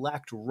to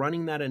elect,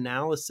 running that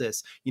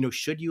analysis,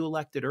 should you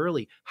elect it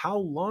early? How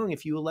long,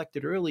 if you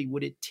elected early,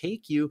 would it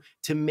take you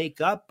to make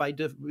up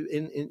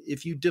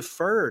if you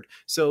deferred?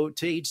 So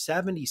to age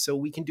 70, so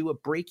we can do a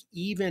break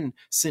even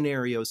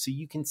scenario. So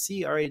you can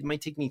see, all right, it might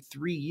take me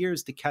 3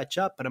 years to catch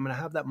up, but I'm going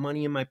to have that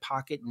money in my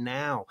pocket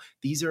now.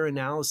 These are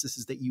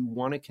analyses that you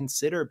want to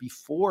consider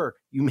before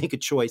you make a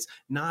choice,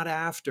 not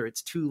after.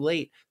 It's too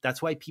late.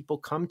 That's why people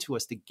come to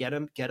us to get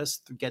them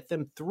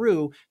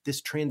through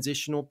this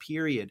transitional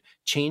period.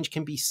 Change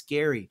can be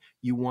scary.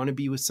 You want to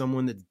be with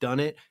someone that's done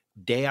it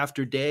day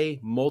after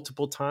day,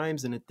 multiple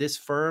times. And at this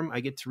firm,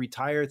 I get to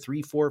retire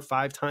 3, 4,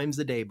 5 times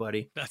a day,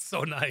 buddy. That's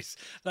so nice.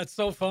 That's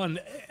so fun.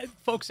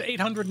 Folks,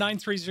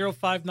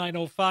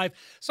 800-930-5905.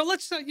 So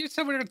let's, you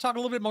said we we're going to talk a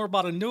little bit more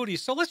about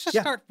annuities. So let's just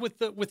start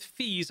with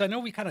fees. I know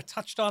we kind of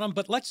touched on them,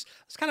 but let's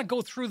kind of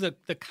go through the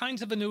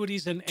kinds of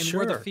annuities and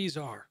where the fees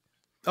are.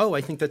 Oh,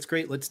 I think that's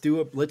great. Let's do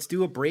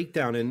a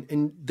breakdown,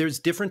 and there's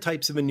different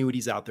types of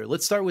annuities out there.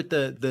 Let's start with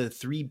the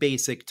 3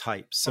 basic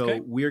types. So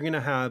we're going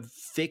to have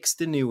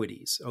fixed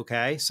annuities.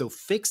 Okay. So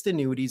fixed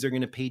annuities are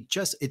going to pay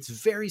it's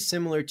very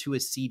similar to a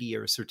CD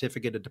or a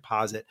certificate of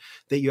deposit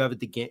that you have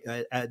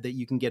that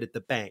you can get at the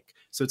bank.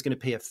 So it's going to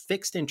pay a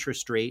fixed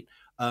interest rate.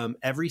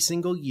 every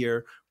single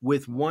year,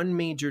 with one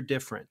major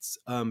difference.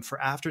 For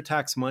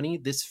after-tax money,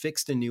 this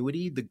fixed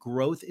annuity, the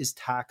growth is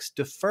tax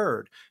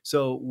deferred.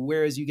 So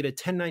whereas you get a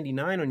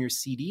 1099 on your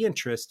CD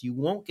interest, you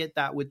won't get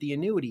that with the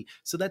annuity.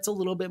 So that's a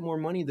little bit more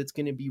money that's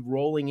going to be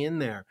rolling in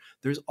there.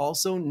 There's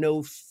also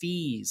no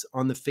fees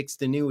on the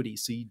fixed annuity,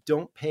 so you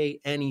don't pay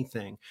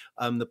anything.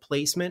 The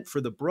placement for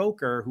the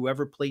broker,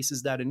 whoever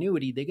places that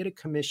annuity, they get a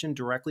commission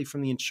directly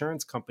from the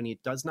insurance company.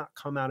 It does not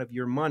come out of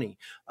your money.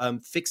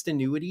 Fixed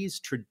annuities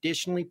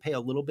traditionally pay a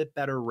little bit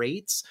better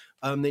rates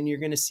than you're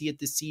going to see at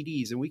the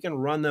CDs. And we can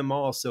run them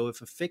all. So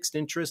if a fixed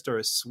interest or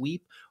a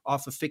sweep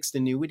off a fixed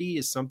annuity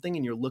is something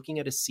and you're looking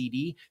at a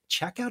CD,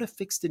 check out a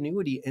fixed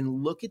annuity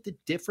and look at the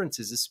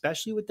differences,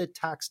 especially with the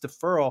tax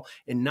deferral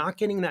and not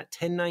getting that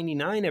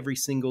 1099 every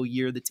single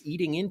year that's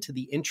eating into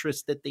the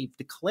interest that they've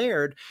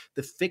declared.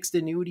 The fixed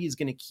annuity is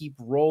going to keep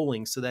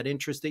rolling. So that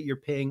interest that you're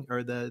paying,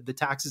 or the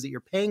taxes that you're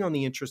paying on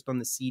the interest on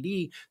the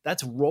CD,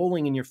 that's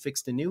rolling in your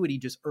fixed annuity,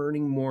 just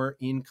earning more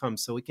income.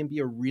 So it can be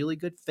a really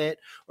good fit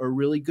or a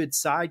really good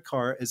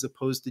sidecar as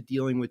opposed to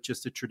dealing with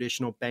just a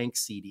traditional bank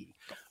CD.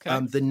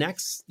 Okay. The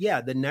next,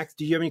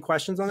 do you have any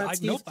questions on that,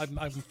 Steve? Nope,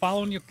 I'm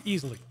following you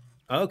easily.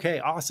 Okay,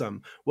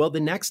 awesome. Well, the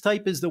next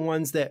type is the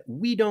ones that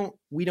we don't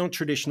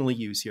traditionally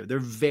use here. They're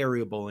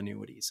variable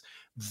annuities.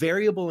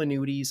 Variable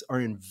annuities are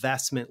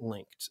investment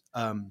linked.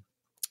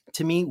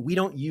 To me, we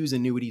don't use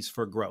annuities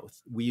for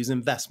growth. We use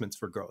investments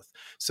for growth.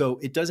 So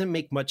it doesn't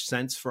make much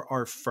sense for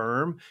our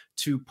firm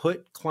to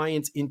put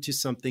clients into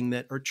something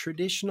that are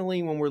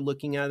traditionally, when we're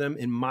looking at them,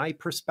 in my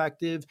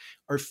perspective,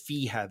 are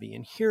fee heavy.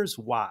 And here's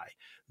why.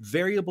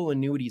 Variable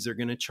annuities are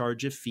going to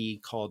charge a fee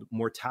called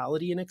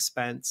mortality and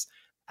expense,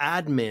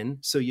 admin.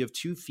 So you have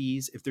two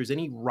fees. If there's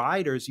any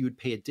riders, you would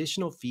pay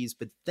additional fees,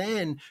 but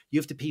then you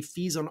have to pay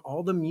fees on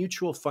all the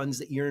mutual funds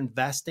that you're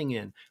investing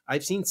in.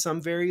 I've seen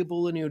some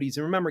variable annuities.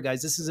 And remember,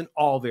 guys, this isn't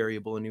all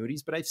variable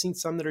annuities, but I've seen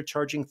some that are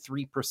charging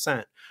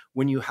 3%.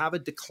 When you have a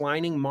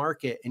declining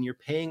market and you're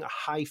paying a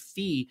high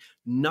fee,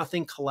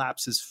 nothing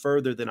collapses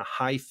further than a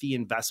high fee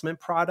investment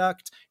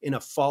product in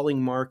a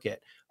falling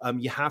market.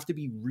 You have to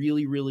be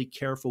really, really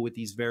careful with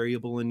these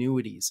variable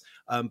annuities.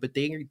 But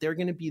they're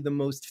going to be the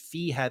most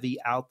fee heavy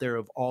out there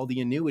of all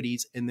the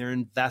annuities, and they're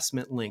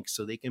investment linked,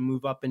 so they can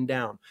move up and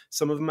down.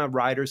 Some of them have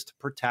riders to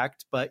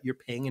protect, but you're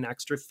paying an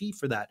extra fee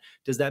for that.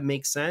 Does that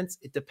make sense?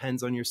 It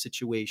depends on your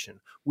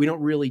situation. We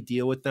don't really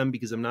deal with them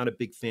because I'm not a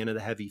big fan of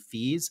the heavy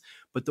fees,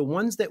 but the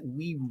ones that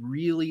we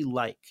really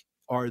like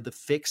are the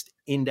fixed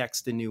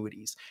indexed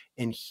annuities.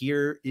 And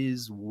here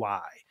is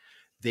why.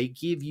 They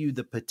give you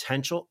the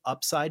potential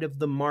upside of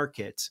the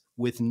market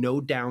with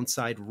no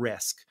downside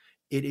risk.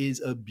 It is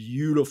a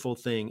beautiful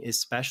thing,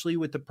 especially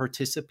with the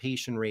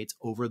participation rates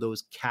over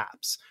those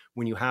caps.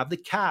 When you have the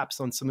caps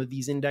on some of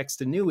these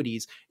indexed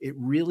annuities, it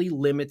really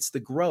limits the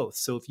growth.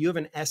 So if you have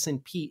an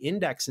S&P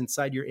index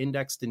inside your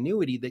indexed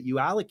annuity that you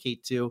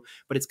allocate to,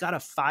 but it's got a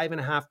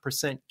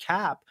 5.5%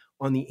 cap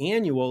on the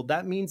annual,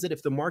 that means that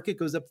if the market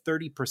goes up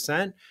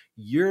 30%,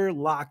 you're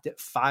locked at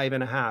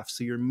 5.5.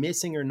 So you're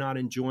missing or not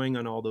enjoying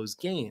on all those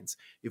gains.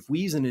 If we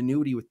use an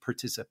annuity with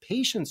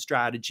participation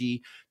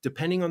strategy,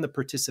 depending on the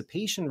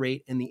participation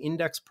rate and the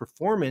index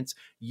performance,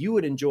 you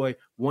would enjoy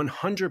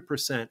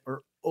 100%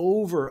 or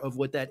over of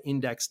what that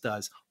index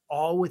does,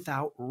 all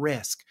without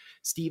risk.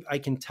 Steve, I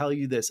can tell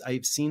you this.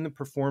 I've seen the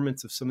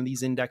performance of some of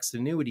these indexed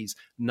annuities,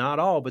 not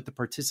all, but the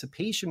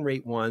participation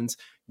rate ones.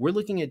 We're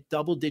looking at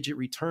double-digit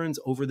returns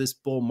over this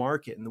bull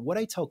market. And what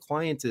I tell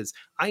clients is,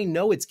 I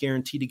know it's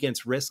guaranteed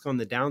against risk on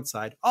the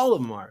downside. All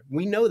of them are.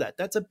 We know that.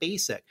 That's a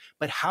basic.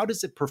 But how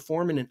does it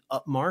perform in an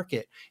up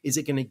market? Is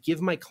it going to give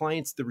my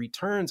clients the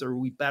returns, or are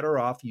we better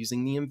off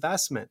using the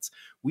investments?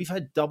 We've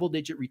had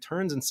double-digit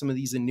returns in some of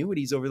these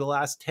annuities over the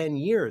last 10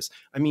 years.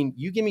 I mean,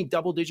 you give me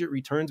double-digit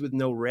returns with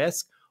no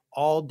risk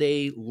all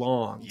day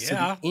long. Yeah. So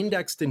the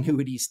indexed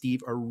annuities,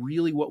 Steve, are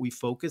really what we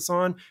focus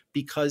on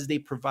because they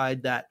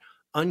provide that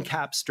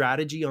uncapped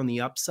strategy on the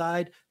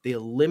upside, they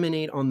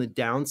eliminate on the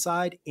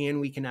downside,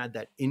 and we can add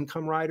that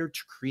income rider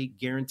to create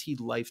guaranteed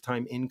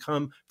lifetime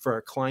income for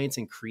our clients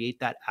and create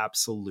that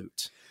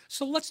absolute.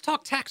 So let's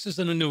talk taxes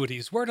and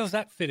annuities. Where does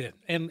that fit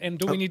in? And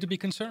do we need to be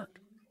concerned?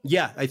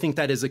 Yeah, I think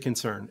that is a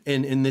concern.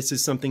 And this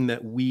is something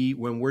that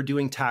when we're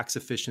doing tax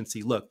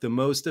efficiency, look, the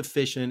most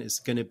efficient is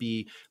going to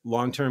be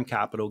long-term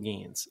capital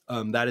gains.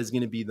 That is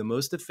going to be the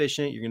most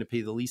efficient. You're going to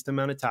pay the least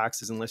amount of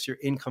taxes unless your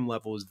income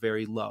level is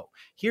very low.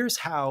 Here's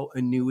how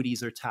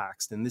annuities are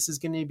taxed. And this is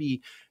going to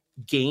be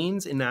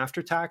gains in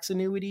after-tax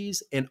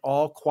annuities and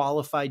all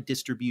qualified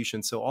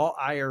distributions. So all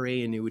IRA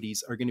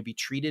annuities are going to be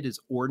treated as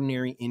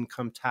ordinary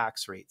income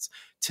tax rates.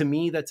 To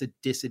me, that's a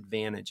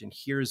disadvantage, and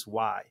here's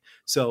why.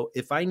 So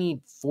if I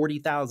need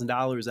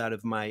 $40,000 out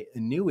of my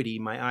annuity,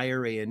 my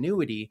IRA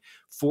annuity,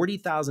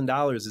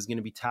 $40,000 is going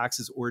to be taxed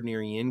as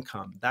ordinary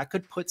income. That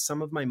could put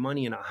some of my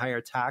money in a higher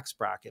tax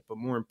bracket, but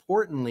more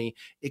importantly,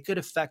 it could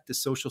affect the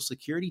Social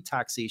Security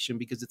taxation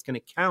because it's going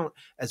to count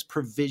as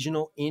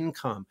provisional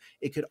income.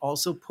 It could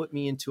also put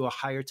me into a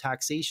higher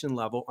taxation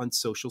level on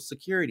Social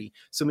Security.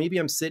 So maybe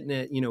I'm sitting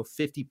at,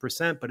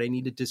 50%, but I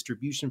need a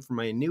distribution from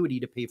my annuity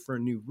to pay for a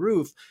new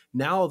roof.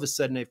 Now all of a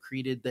sudden I've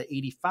created the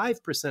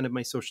 85% of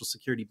my Social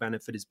Security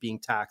benefit is being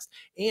taxed.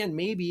 And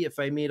maybe if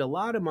I made a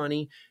lot of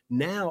money,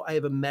 now I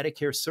have a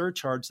Medicare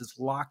surcharge that's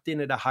locked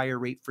in at a higher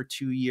rate for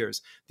 2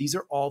 years. These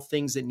are all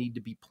things that need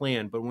to be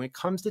planned. But when it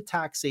comes to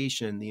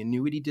taxation, the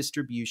annuity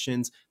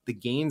distributions, the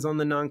gains on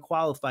the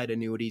non-qualified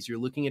annuities, you're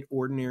looking at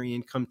ordinary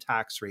income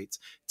tax rates.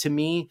 To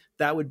me,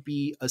 that would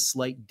be a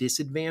slight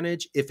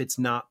disadvantage if it's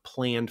not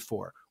planned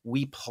for.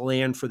 We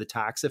plan for the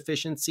tax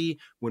efficiency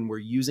when we're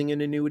using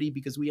an annuity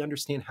because we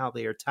understand how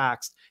they are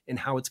taxed and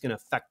how it's going to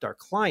affect our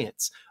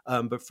clients.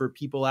 But for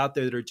people out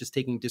there that are just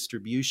taking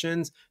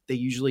distributions, they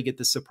usually get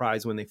the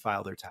surprise when they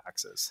file their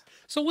taxes.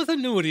 So with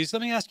annuities,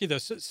 let me ask you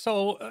this.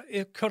 So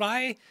could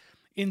I,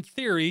 in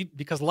theory,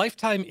 because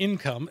lifetime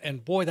income,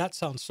 and boy, that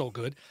sounds so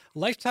good,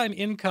 lifetime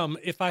income,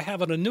 if I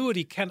have an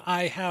annuity, can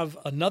I have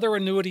another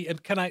annuity?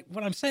 And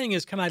what I'm saying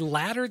is, can I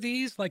ladder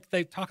these like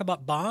they talk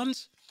about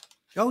bonds?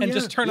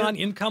 Just turn on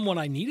income when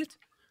I need it?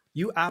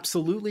 You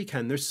absolutely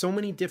can. There's so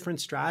many different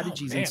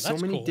strategies and so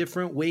many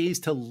different ways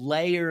to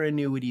layer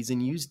annuities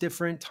and use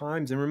different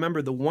times. And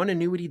remember, the one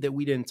annuity that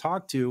we didn't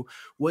talk to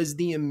was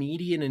the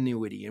immediate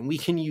annuity. And we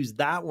can use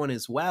that one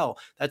as well.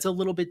 That's a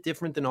little bit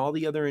different than all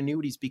the other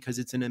annuities because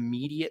it's an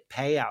immediate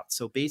payout.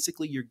 So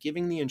basically, you're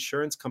giving the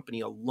insurance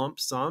company a lump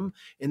sum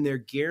and they're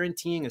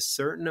guaranteeing a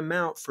certain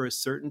amount for a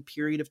certain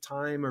period of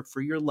time or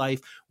for your life.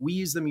 We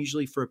use them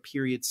usually for a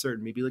period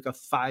certain, maybe like a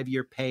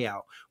 5-year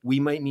payout. We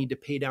might need to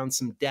pay down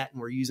some debt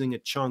and we're using a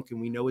chunk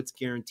and we know it's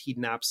guaranteed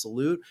and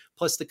absolute.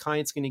 Plus the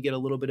client's going to get a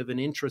little bit of an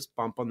interest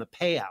bump on the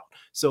payout.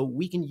 So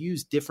we can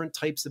use different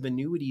types of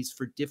annuities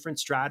for different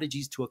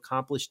strategies to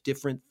accomplish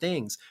different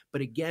things.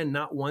 But again,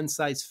 not one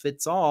size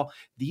fits all.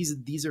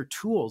 These are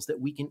tools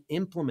that we can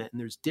implement and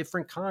there's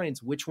different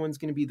kinds. Which one's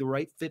going to be the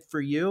right fit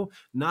for you?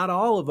 Not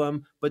all of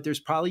them, but there's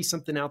probably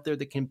something out there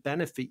that can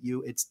benefit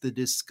you. It's the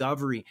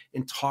discovery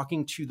and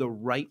talking to the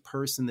right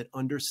person that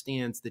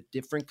understands the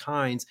different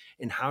kinds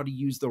and how to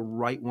use the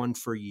right one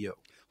for you.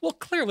 Well,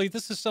 clearly,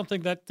 this is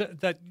something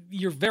that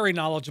you're very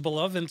knowledgeable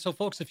of. And so,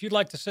 folks, if you'd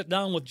like to sit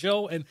down with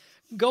Joe and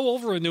go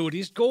over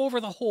annuities, go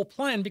over the whole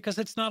plan, because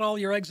it's not all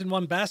your eggs in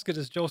one basket,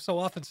 as Joe so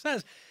often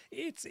says.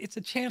 It's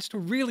a chance to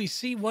really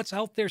see what's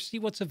out there, see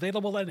what's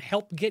available, and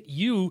help get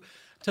you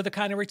to the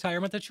kind of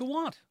retirement that you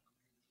want.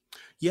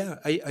 Yeah,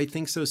 I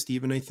think so,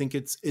 Steve. And I think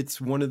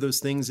it's one of those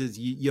things is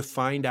you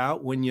find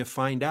out when you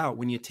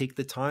take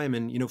the time.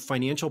 And,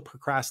 financial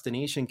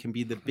procrastination can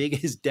be the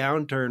biggest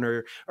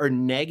downturn or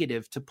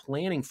negative to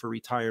planning for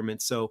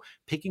retirement. So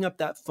picking up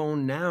that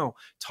phone now,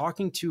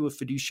 talking to a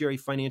fiduciary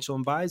financial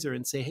advisor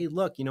and say, hey,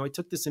 look, I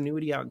took this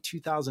annuity out in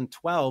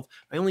 2012.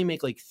 I only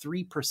make like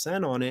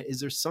 3% on it. Is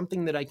there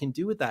something that I can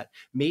do with that?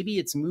 Maybe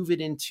it's move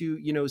it into,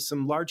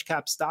 some large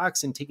cap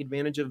stocks and take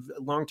advantage of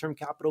long-term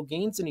capital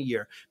gains in a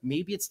year.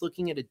 Maybe it's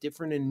looking at a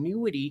different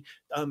annuity,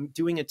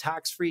 doing a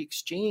tax-free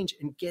exchange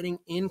and getting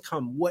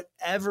income,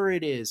 whatever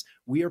it is.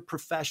 We are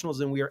professionals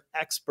and we are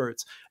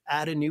experts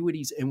at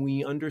annuities and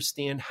we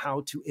understand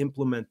how to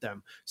implement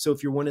them. So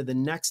if you're one of the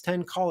next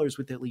 10 callers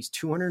with at least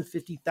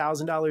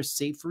 $250,000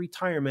 saved for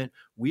retirement,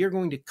 we are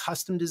going to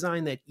custom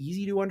design that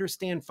easy to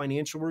understand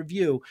financial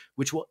review,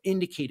 which will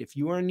indicate if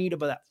you are in need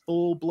of that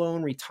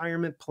full-blown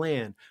retirement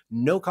plan.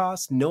 No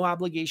cost, no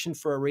obligation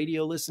for our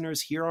radio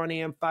listeners here on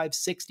AM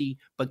 560,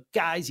 but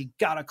guys, you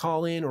gotta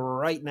call in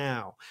right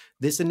now.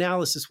 This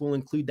analysis will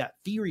include that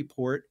fee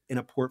report and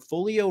a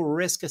portfolio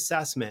risk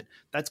assessment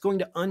that's going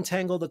to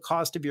untangle the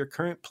cost of your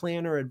current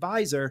plan or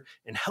advisor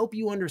and help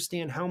you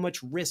understand how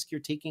much risk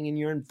you're taking in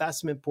your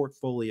investment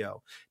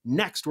portfolio.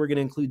 Next, we're going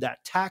to include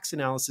that tax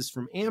analysis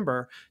from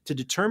Amber to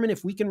determine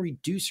if we can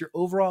reduce your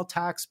overall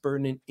tax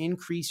burden and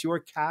increase your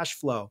cash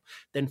flow.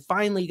 Then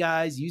finally,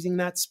 guys, using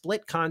that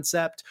split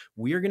concept,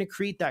 we are going to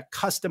create that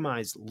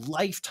customized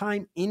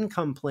lifetime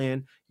income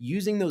plan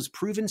using those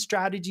proven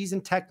strategies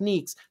and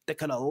techniques that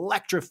could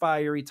electrify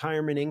your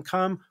retirement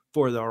income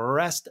for the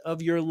rest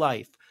of your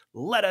life.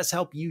 Let us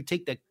help you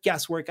take the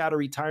guesswork out of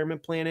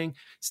retirement planning.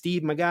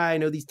 Steve, my guy, I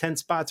know these 10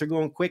 spots are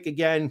going quick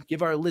again.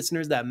 Give our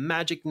listeners that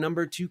magic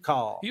number to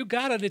call. You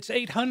got it. It's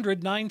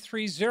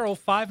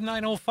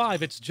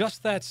 800-930-5905. It's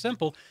just that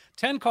simple.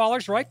 10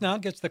 callers right now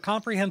gets the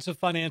comprehensive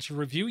financial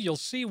review. You'll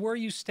see where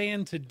you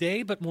stand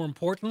today, but more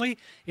importantly,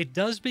 it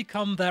does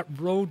become that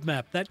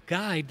roadmap, that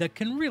guide that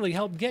can really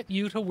help get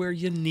you to where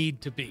you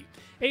need to be.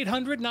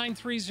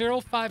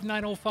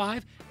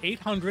 800-930-5905,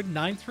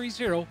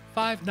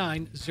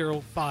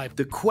 800-930-5905.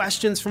 The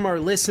questions from our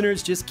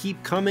listeners just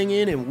keep coming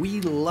in, and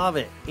we love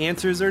it.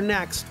 Answers are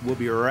next. We'll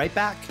be right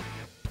back.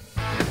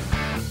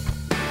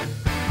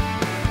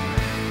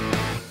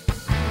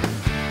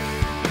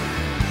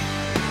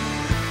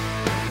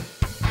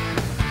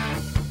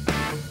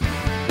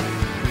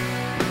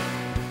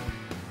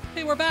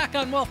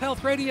 on Wealth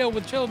Health Radio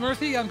with Joe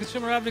Murphy. I'm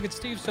consumer advocate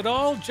Steve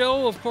Siddall.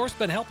 Joe, of course,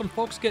 been helping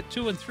folks get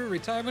to and through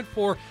retirement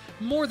for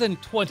more than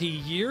 20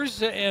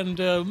 years. And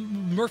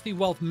Murphy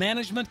Wealth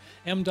Management,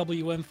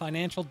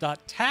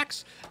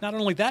 mwmfinancial.tax. Not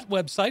only that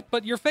website,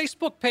 but your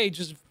Facebook page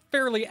is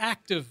fairly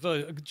active,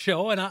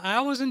 Joe, and I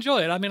always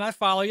enjoy it. I mean, I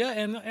follow you,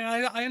 and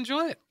I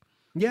enjoy it.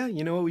 Yeah,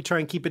 you know what? We try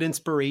and keep it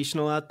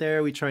inspirational out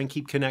there. We try and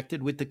keep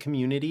connected with the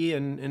community.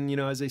 And you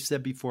know, as I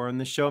said before on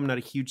the show, I'm not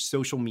a huge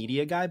social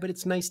media guy, but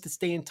it's nice to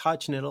stay in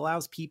touch, and it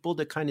allows people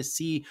to kind of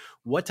see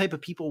what type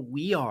of people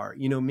we are,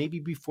 you know, maybe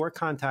before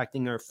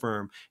contacting our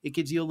firm. It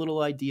gives you a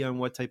little idea on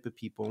what type of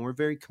people. And we're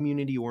very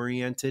community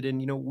oriented,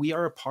 and, you know, we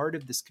are a part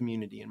of this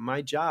community. And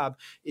my job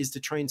is to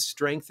try and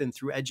strengthen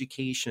through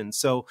education.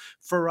 So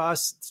for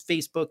us,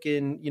 Facebook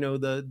and, you know,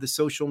 the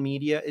social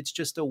media, it's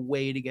just a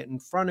way to get in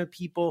front of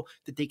people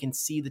that they can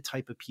see the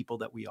type of people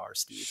that we are,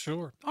 Steve.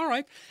 Sure. All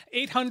right.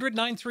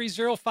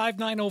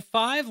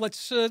 800-930-5905.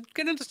 Let's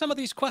get into some of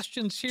these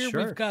questions here.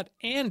 Sure. We've got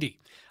Andy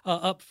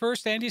up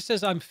first. Andy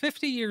says, I'm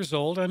 50 years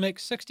old. I make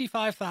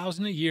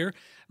 $65,000 a year.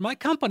 My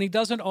company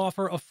doesn't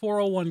offer a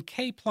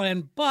 401k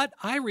plan, but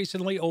I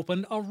recently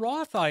opened a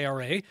Roth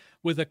IRA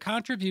with a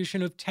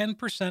contribution of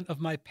 10% of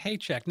my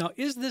paycheck. Now,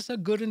 is this a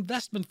good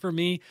investment for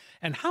me?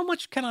 And how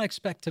much can I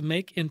expect to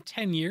make in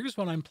 10 years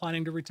when I'm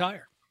planning to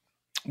retire?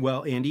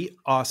 Well, Andy,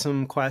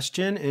 awesome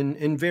question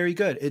and very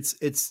good.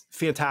 It's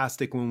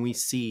fantastic when we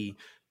see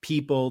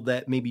people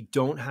that maybe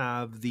don't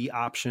have the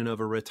option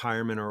of a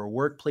retirement or a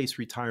workplace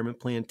retirement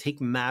plan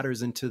take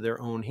matters into their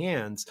own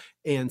hands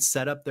and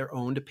set up their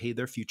own to pay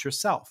their future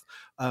self.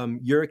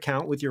 Your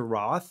account with your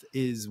Roth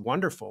is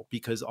wonderful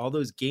because all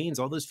those gains,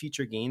 all those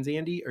future gains,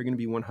 Andy, are going to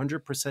be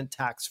 100%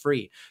 tax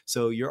free.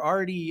 So you're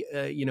already,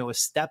 a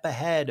step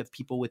ahead of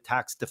people with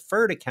tax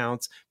deferred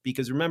accounts,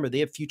 because remember, they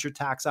have future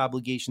tax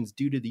obligations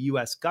due to the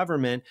U.S.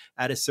 government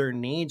at a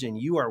certain age, and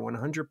you are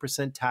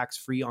 100% tax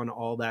free on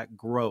all that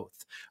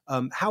growth.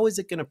 How is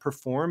it going to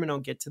perform? And I'll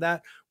get to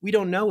that. We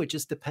don't know. It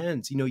just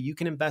depends. You know, you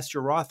can invest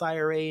your Roth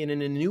IRA in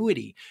an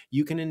annuity.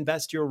 You can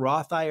invest your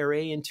Roth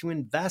IRA into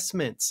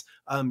investments.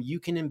 You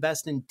can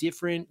invest in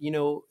different,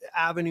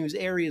 avenues,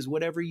 areas,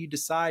 whatever you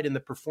decide, and the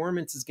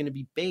performance is going to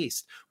be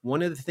based.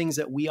 One of the things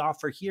that we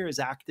offer here is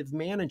active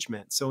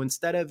management. So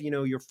instead of,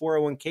 your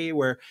 401k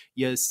where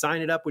you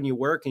sign it up when you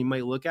work and you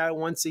might look at it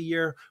once a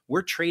year,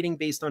 we're trading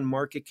based on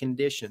market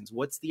conditions.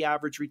 What's the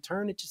average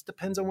return? It just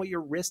depends on what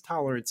your risk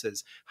tolerance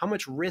is. How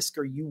much risk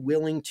are you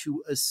willing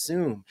to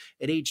assume?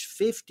 At age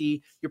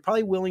 50, you're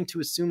probably willing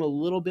to assume a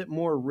little bit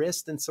more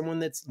risk than someone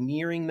that's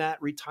nearing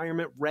that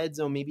retirement red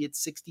zone. Maybe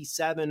it's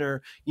 67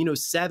 or,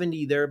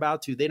 70, they're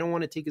about to. They don't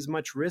want to take as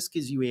much risk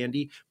as you,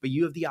 Andy, but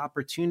you have the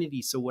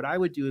opportunity. So what I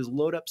would do is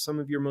load up some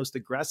of your most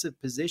aggressive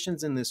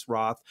positions in this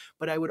Roth,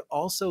 but I would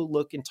also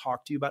look and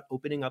talk to you about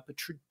opening up a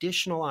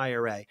traditional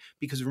IRA,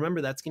 because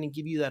remember, that's going to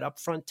give you that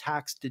upfront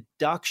tax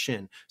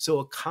deduction. So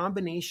a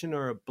combination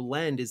or a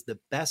blend is the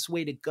best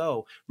way to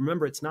go.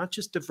 Remember, it's not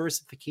just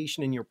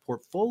diversification in your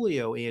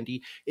portfolio,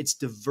 Andy, it's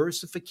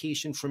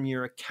diversification from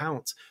your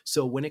accounts.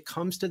 So when it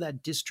comes to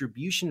that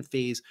distribution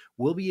phase,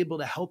 we'll be able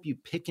to help you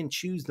pick and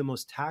choose the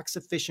most tax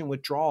efficient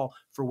withdrawal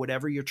for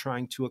whatever you're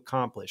trying to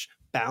accomplish.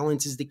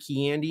 Balance is the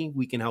key, Andy.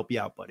 We can help you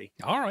out, buddy.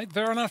 All right,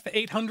 fair enough.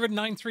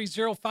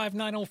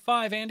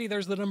 800-930-5905. Andy,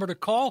 there's the number to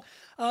call.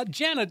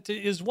 Janet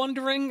is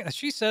wondering,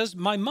 she says,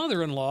 my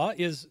mother-in-law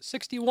is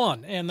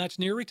 61, and that's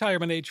near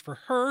retirement age for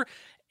her,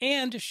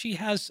 and she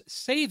has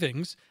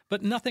savings,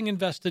 but nothing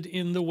invested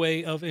in the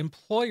way of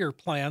employer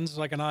plans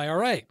like an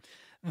IRA.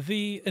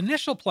 The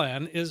initial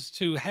plan is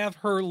to have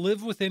her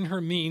live within her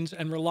means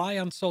and rely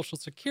on Social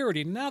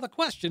Security. Now the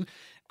question,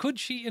 could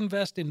she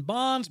invest in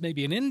bonds,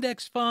 maybe an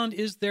index fund?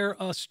 Is there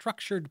a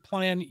structured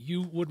plan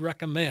you would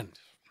recommend?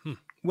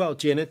 Well,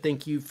 Janet,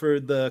 thank you for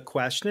the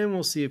question.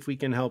 We'll see if we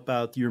can help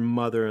out your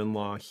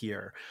mother-in-law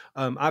here.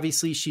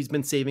 Obviously, she's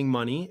been saving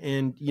money,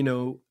 and,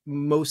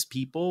 most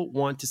people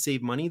want to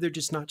save money. They're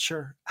just not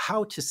sure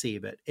how to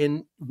save it.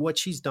 And what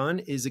she's done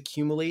is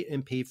accumulate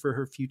and pay for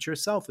her future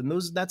self. And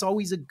that's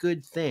always a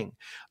good thing.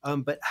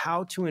 But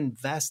how to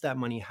invest that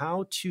money,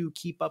 how to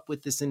keep up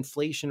with this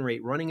inflation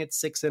rate running at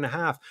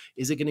 6.5.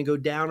 Is it going to go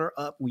down or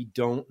up? We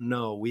don't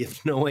know. We have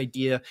no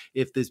idea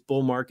if this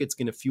bull market's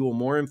going to fuel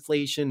more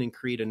inflation and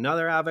create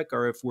another havoc,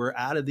 or if we're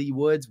out of the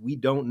woods. We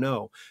don't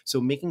know.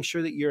 So making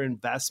sure that your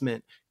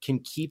investment can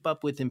keep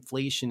up with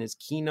inflation is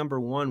key number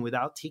one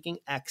without taking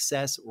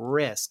excess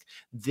risk.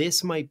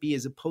 This might be,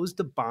 as opposed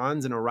to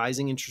bonds in a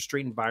rising interest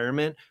rate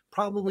environment,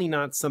 probably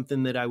not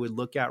something that I would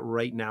look at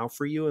right now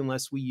for you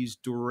unless we use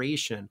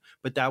duration,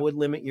 but that would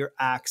limit your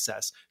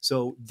access.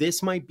 So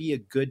this might be a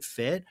good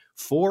fit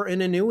for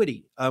an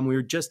annuity. We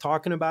were just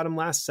talking about them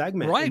last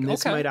segment. Right, and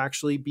this okay. might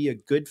actually be a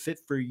good fit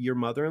for your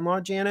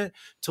mother-in-law, Janet,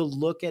 to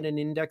look at an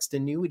indexed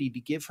annuity to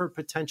give her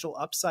potential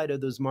upside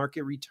of those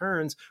market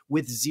returns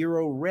with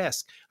zero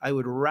risk. I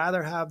would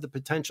rather have the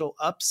potential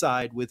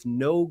upside with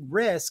no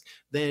risk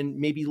than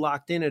maybe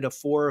locked in at a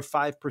 4 or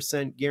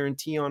 5%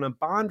 guarantee on a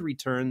bond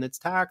return that's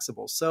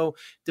taxable. So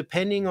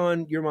depending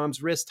on your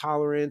mom's risk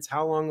tolerance,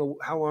 how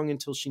long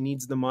until she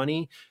needs the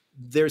money,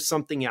 there's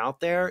something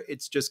out there.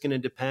 It's just going to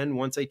depend.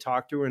 Once I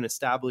talk to her and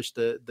establish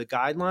the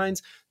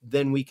guidelines,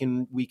 then we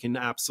can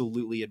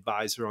absolutely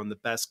advise her on the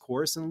best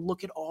course and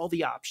look at all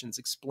the options,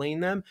 explain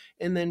them,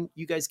 and then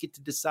you guys get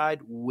to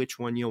decide which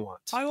one you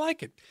want. I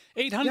like it.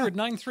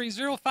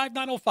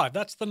 800-930-5905.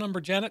 That's the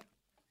number, Janet.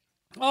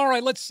 All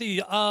right, let's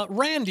see.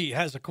 Randy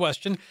has a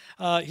question.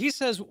 He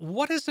says,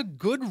 what is a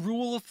good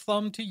rule of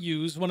thumb to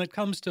use when it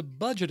comes to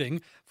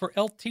budgeting for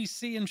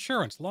LTC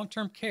insurance,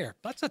 long-term care?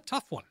 That's a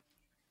tough one.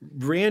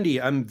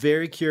 Randy, I'm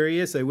very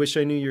curious. I wish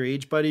I knew your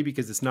age, buddy,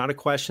 because it's not a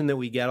question that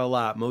we get a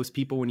lot. Most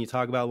people, when you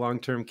talk about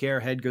long-term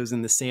care, head goes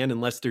in the sand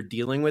unless they're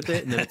dealing with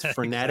it, and then it's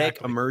frenetic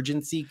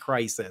emergency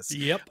crisis.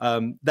 Yep.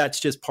 That's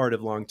just part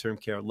of long-term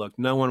care. Look,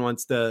 no one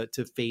wants to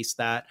face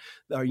that,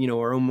 or,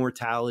 our own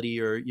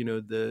mortality, or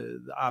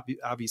the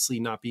obviously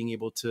not being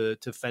able to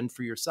fend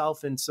for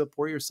yourself and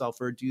support yourself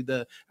or do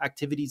the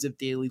activities of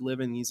daily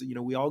living. These,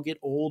 we all get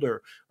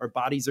older. Our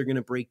bodies are going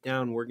to break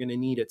down. We're going to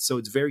need it. So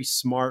it's very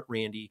smart,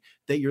 Randy,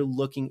 that you're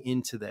looking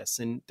into this.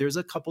 And there's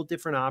a couple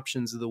different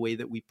options of the way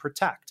that we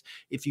protect.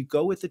 If you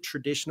go with a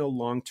traditional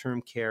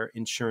long-term care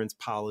insurance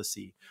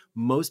policy,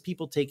 most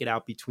people take it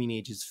out between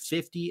ages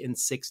 50 and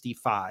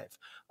 65.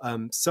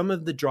 Some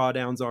of the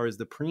drawdowns is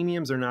the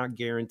premiums are not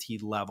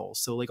guaranteed level.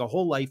 So like a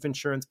whole life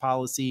insurance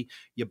policy,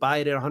 you buy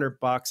it at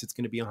 $100, it's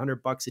going to be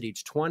 $100 at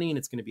age 20, and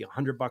it's going to be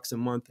 $100 a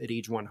month at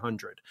age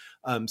 100.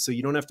 So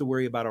you don't have to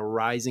worry about a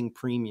rising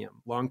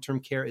premium.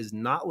 Long-term care is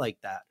not like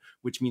that,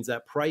 which means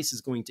that price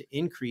is going to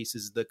increase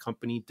as the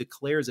company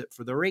declares it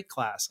for the rate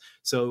class.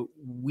 So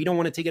we don't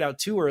want to take it out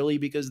too early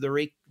because the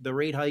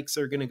rate hikes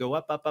are going to go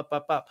up, up, up,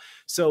 up, up.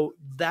 So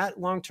that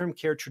long-term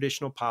care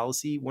traditional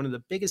policy, one of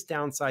the biggest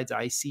downsides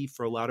I see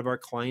for a lot of our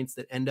clients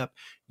that end up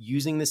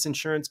using this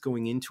insurance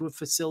going into a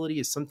facility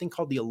is something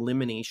called the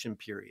elimination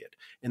period.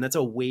 And that's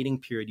a waiting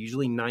period,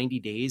 usually 90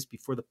 days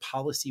before the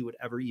policy would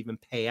ever even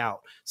pay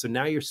out. So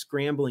now you're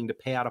scrambling to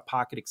pay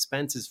out-of-pocket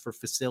expenses for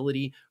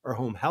facility or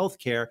home health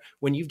care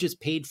when you've just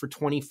paid for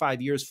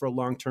 25 years for a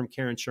long-term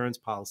care insurance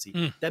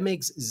policy. That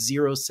makes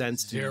zero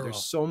sense to me.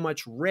 There's so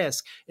much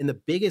risk. And the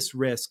biggest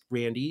risk,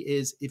 Randy,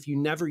 is if you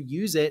never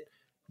use it,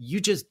 you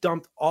just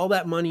dumped all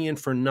that money in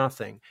for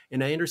nothing.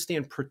 And I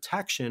understand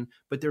protection,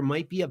 but there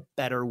might be a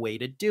better way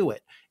to do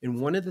it.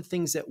 And one of the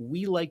things that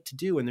we like to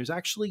do, and there's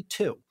actually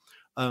two,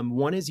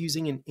 one is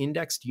using an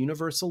indexed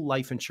universal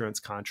life insurance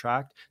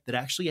contract that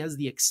actually has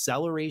the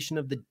acceleration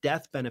of the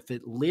death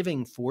benefit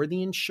living for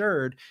the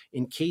insured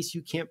in case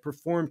you can't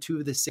perform 2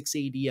 of the 6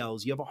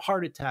 ADLs. You have a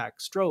heart attack,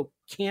 stroke,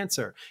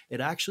 cancer. It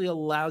actually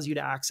allows you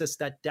to access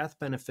that death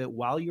benefit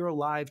while you're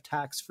alive,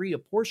 tax-free, a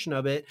portion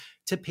of it,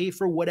 to pay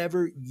for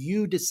whatever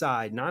you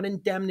decide, not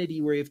indemnity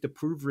where you have to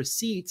prove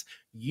receipts.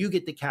 You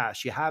get the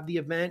cash. You have the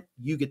event,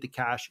 you get the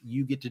cash.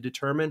 You get to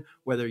determine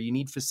whether you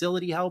need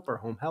facility help or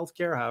home health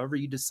care, however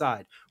you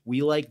decide.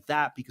 We like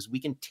that because we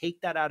can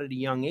take that out at a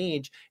young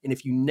age. And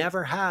if you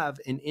never have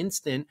an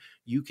instant,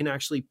 you can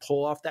actually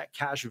pull off that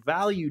cash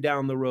value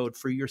down the road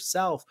for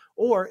yourself,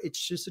 or it's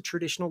just a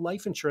traditional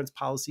life insurance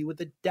policy with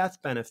a death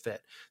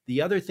benefit.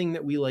 The other thing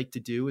that we like to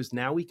do is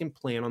now we can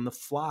plan on the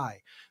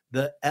fly.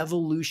 The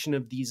evolution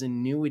of these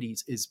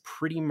annuities is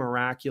pretty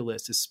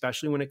miraculous,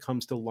 especially when it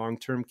comes to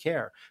long-term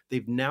care.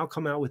 They've now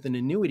come out with an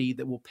annuity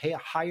that will pay a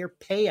higher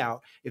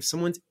payout. If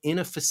someone's in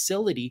a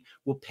facility,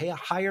 will pay a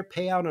higher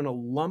payout on a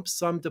lump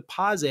sum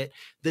deposit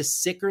the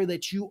sicker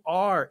that you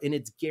are, and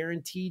it's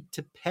guaranteed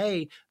to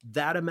pay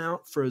that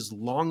amount for as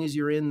long as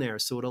you're in there.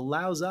 So it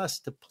allows us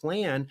to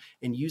plan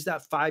and use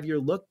that 5-year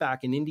look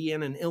back in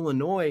Indiana and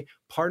Illinois,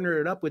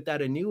 partner it up with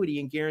that annuity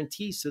and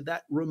guarantee. So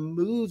that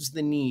removes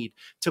the need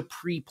to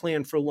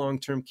pre-plan for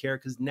long-term care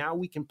because now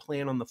we can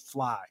plan on the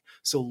fly.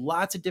 So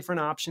lots of different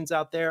options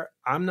out there.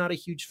 I'm not a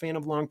huge fan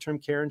of long-term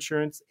care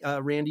insurance,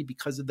 Randy,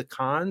 because of the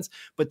cons,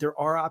 but there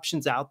are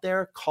options out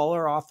there. Call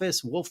our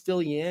office. We'll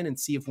fill you in and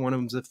see if one of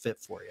them's a fit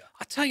for you.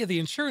 I tell you, the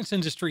insurance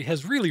industry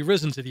has really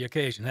risen to the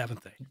occasion,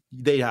 haven't they?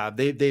 They have.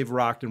 They've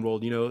rocked and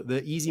rolled.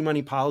 The easy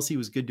money policy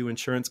was good to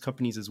insurance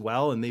companies as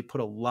well, and they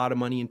put a lot of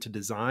money into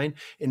design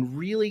and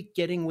really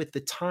getting with the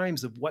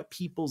times of what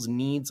people's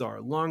needs are.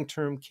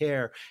 Long-term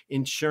care,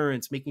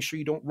 insurance, making sure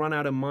you don't run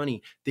out of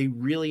money. They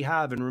really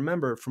have. And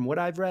remember, from what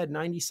I've read,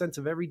 90 cents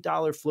of every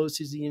dollar flows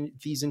to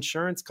these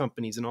insurance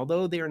companies. And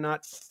although they are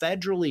not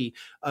federally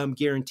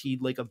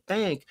guaranteed like a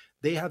bank,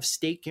 they have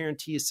state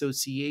guarantee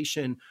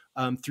association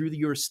through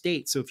your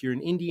state. So if you're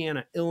in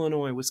Indiana,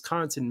 Illinois,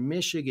 Wisconsin,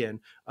 Michigan,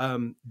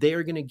 they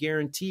are going to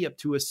guarantee up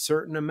to a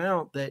certain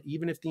amount that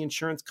even if the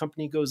insurance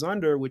company goes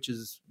under, which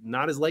is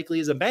not as likely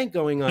as a bank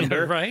going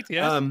under, right?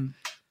 Yes.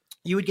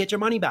 You would get your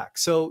money back.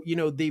 So,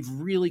 they've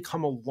really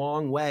come a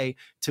long way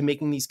to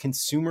making these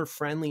consumer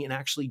friendly and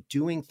actually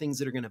doing things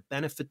that are going to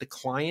benefit the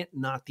client,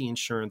 not the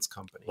insurance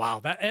company.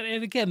 Wow.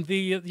 And again,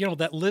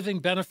 that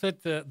living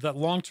benefit, the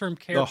long-term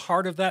care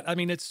part of that. I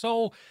mean, it's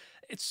so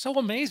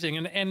amazing.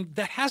 And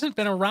that hasn't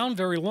been around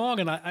very long.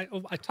 And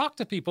I talk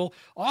to people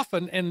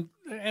often and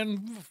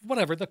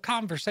whatever, the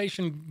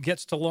conversation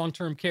gets to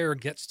long-term care,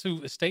 gets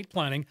to estate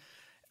planning.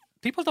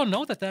 People don't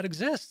know that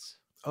exists.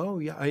 Oh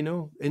yeah, I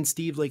know. And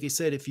Steve, like I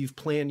said, if you've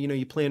planned,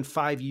 you planned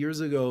 5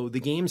 years ago,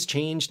 the game's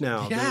changed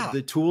now. Yeah.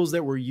 The tools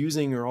that we're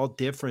using are all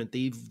different.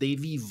 They've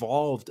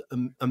evolved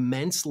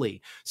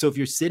immensely. So if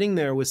you're sitting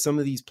there with some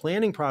of these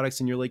planning products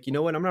and you're like, you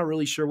know what, I'm not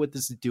really sure what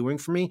this is doing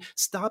for me,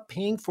 stop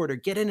paying for it or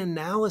get an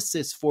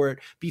analysis for it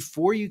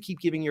before you keep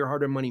giving your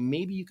hard-earned money.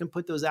 Maybe you can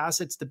put those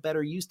assets to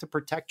better use to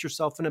protect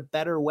yourself in a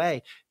better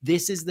way.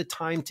 This is the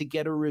time to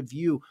get a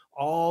review.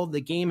 All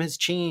the game has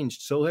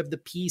changed. So have the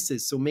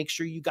pieces. So make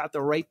sure you got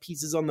the right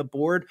pieces on the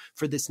board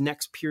for this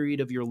next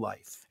period of your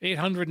life.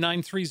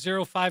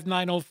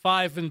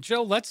 800-930-5905. And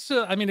Joe,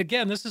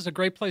 again, this is a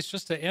great place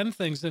just to end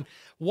things. And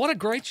what a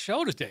great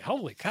show today.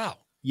 Holy cow.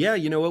 Yeah,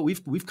 you know what?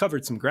 We've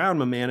covered some ground,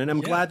 my man. And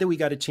I'm glad that we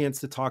got a chance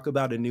to talk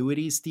about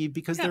annuities, Steve,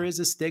 because there is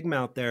a stigma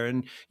out there.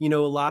 And, a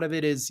lot of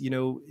it is,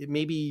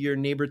 maybe your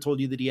neighbor told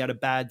you that he had a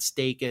bad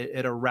steak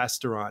at a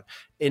restaurant.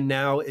 And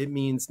now it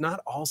means not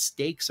all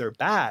steaks are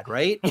bad,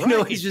 right?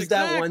 It's just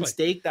that one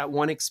steak, that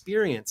one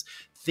experience.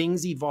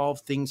 Things evolve,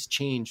 things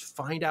change.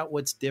 Find out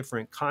what's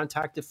different.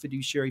 Contact a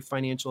fiduciary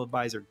financial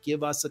advisor.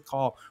 Give us a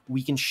call.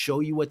 We can show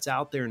you what's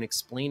out there and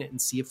explain it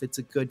and see if it's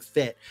a good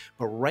fit.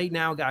 But right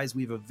now, guys,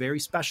 we have a very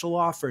special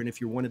offer. And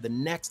if you're one of the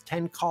next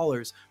 10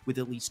 callers with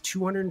at least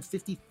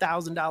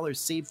 $250,000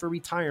 saved for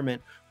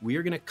retirement, we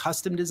are going to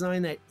custom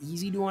design that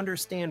easy to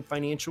understand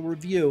financial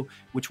review,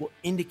 which will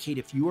indicate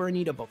if you are in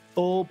need of a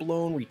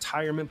full-blown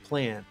retirement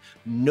plan.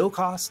 No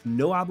cost,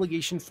 no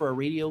obligation for our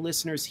radio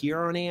listeners here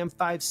on AM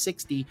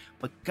 560,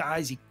 but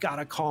guys, you got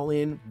to call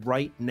in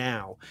right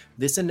now.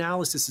 This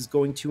analysis is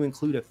going to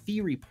include a fee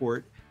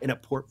report and a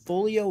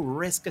portfolio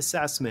risk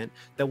assessment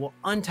that will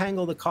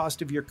untangle the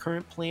cost of your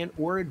current plan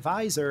or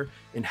advisor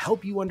and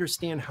help you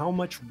understand how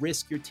much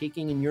risk you're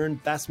taking in your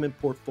investment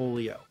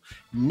portfolio.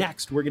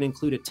 Next, we're going to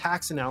include a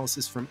tax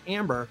analysis from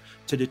Amber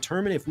to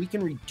determine if we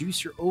can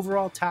reduce your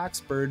overall tax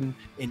burden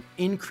and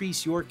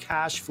increase your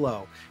cash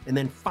flow. And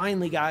then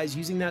finally, guys,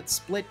 using that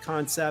split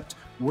concept,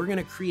 we're going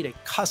to create a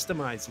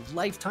customized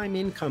lifetime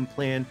income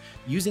plan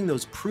using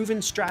those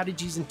proven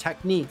strategies and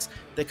techniques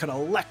that could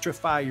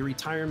electrify your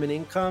retirement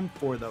income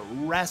for the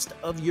rest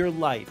of your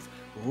life.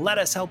 Let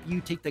us help you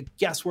take the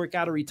guesswork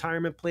out of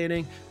retirement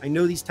planning. I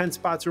know these 10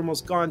 spots are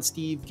almost gone,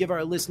 Steve. Give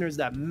our listeners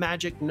that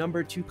magic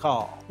number to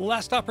call.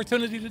 Last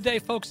opportunity today,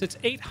 folks. It's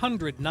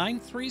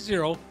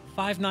 800-930-5905.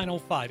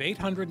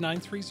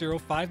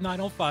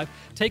 800-930-5905.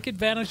 Take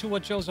advantage of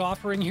what Joe's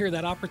offering here,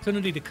 that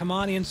opportunity to come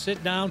on in,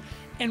 sit down,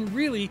 and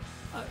really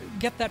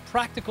get that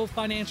practical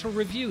financial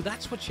review.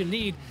 That's what you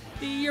need.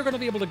 You're going to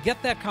be able to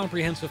get that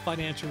comprehensive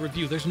financial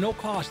review. There's no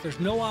cost, there's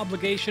no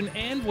obligation,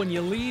 and when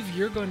you leave,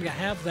 you're going to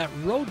have that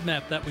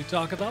roadmap that we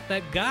talk about,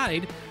 that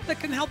guide that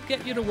can help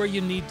get you to where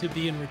you need to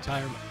be in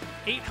retirement.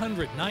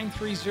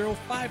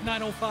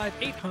 800-930-5905,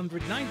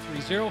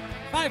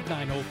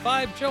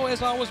 800-930-5905. Joe,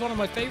 as always, one of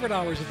my favorite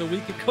hours of the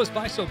week. It goes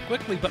by so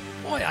quickly, but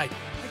boy, I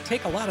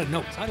take a lot of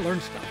notes. I learn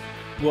stuff.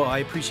 Well, I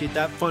appreciate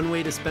that. Fun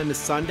way to spend a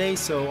Sunday.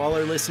 So all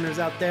our listeners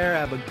out there,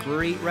 have a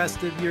great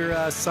rest of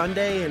your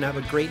Sunday and have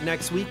a great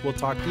next week. We'll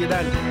talk to you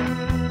then.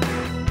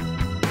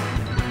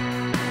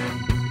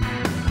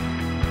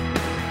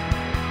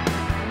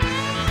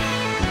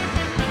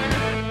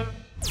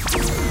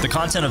 The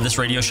content of this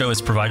radio show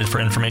is provided for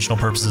informational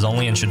purposes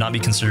only and should not be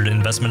considered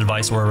investment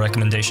advice or a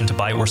recommendation to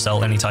buy or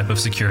sell any type of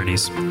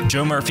securities.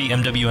 Joe Murphy,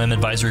 MWM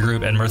Advisory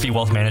Group, and Murphy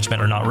Wealth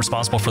Management are not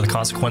responsible for the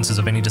consequences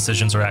of any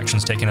decisions or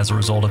actions taken as a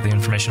result of the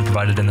information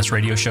provided in this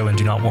radio show and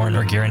do not warrant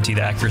or guarantee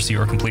the accuracy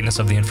or completeness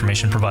of the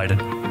information provided.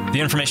 The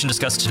information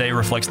discussed today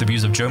reflects the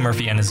views of Joe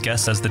Murphy and his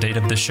guests as the date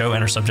of this show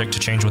and are subject to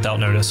change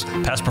without notice.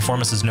 Past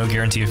performance is no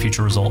guarantee of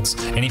future results.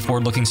 Any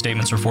forward-looking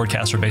statements or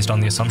forecasts are based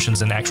on the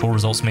assumptions, and actual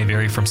results may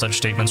vary from such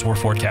statements or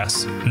forecasts.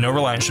 No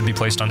reliance should be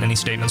placed on any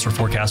statements or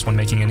forecasts when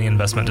making any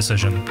investment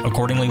decision.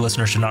 Accordingly,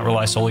 listeners should not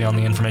rely solely on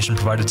the information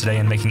provided today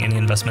in making any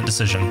investment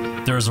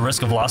decision. There is a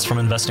risk of loss from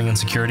investing in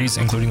securities,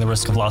 including the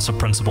risk of loss of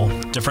principal.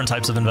 Different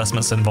types of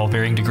investments involve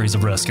varying degrees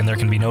of risk, and there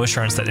can be no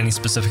assurance that any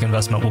specific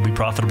investment will be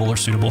profitable or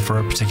suitable for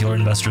a particular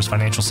investor's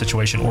financial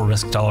situation or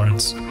risk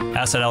tolerance.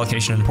 Asset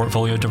allocation and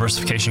portfolio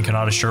diversification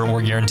cannot assure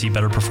or guarantee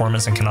better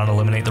performance and cannot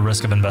eliminate the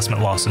risk of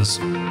investment losses.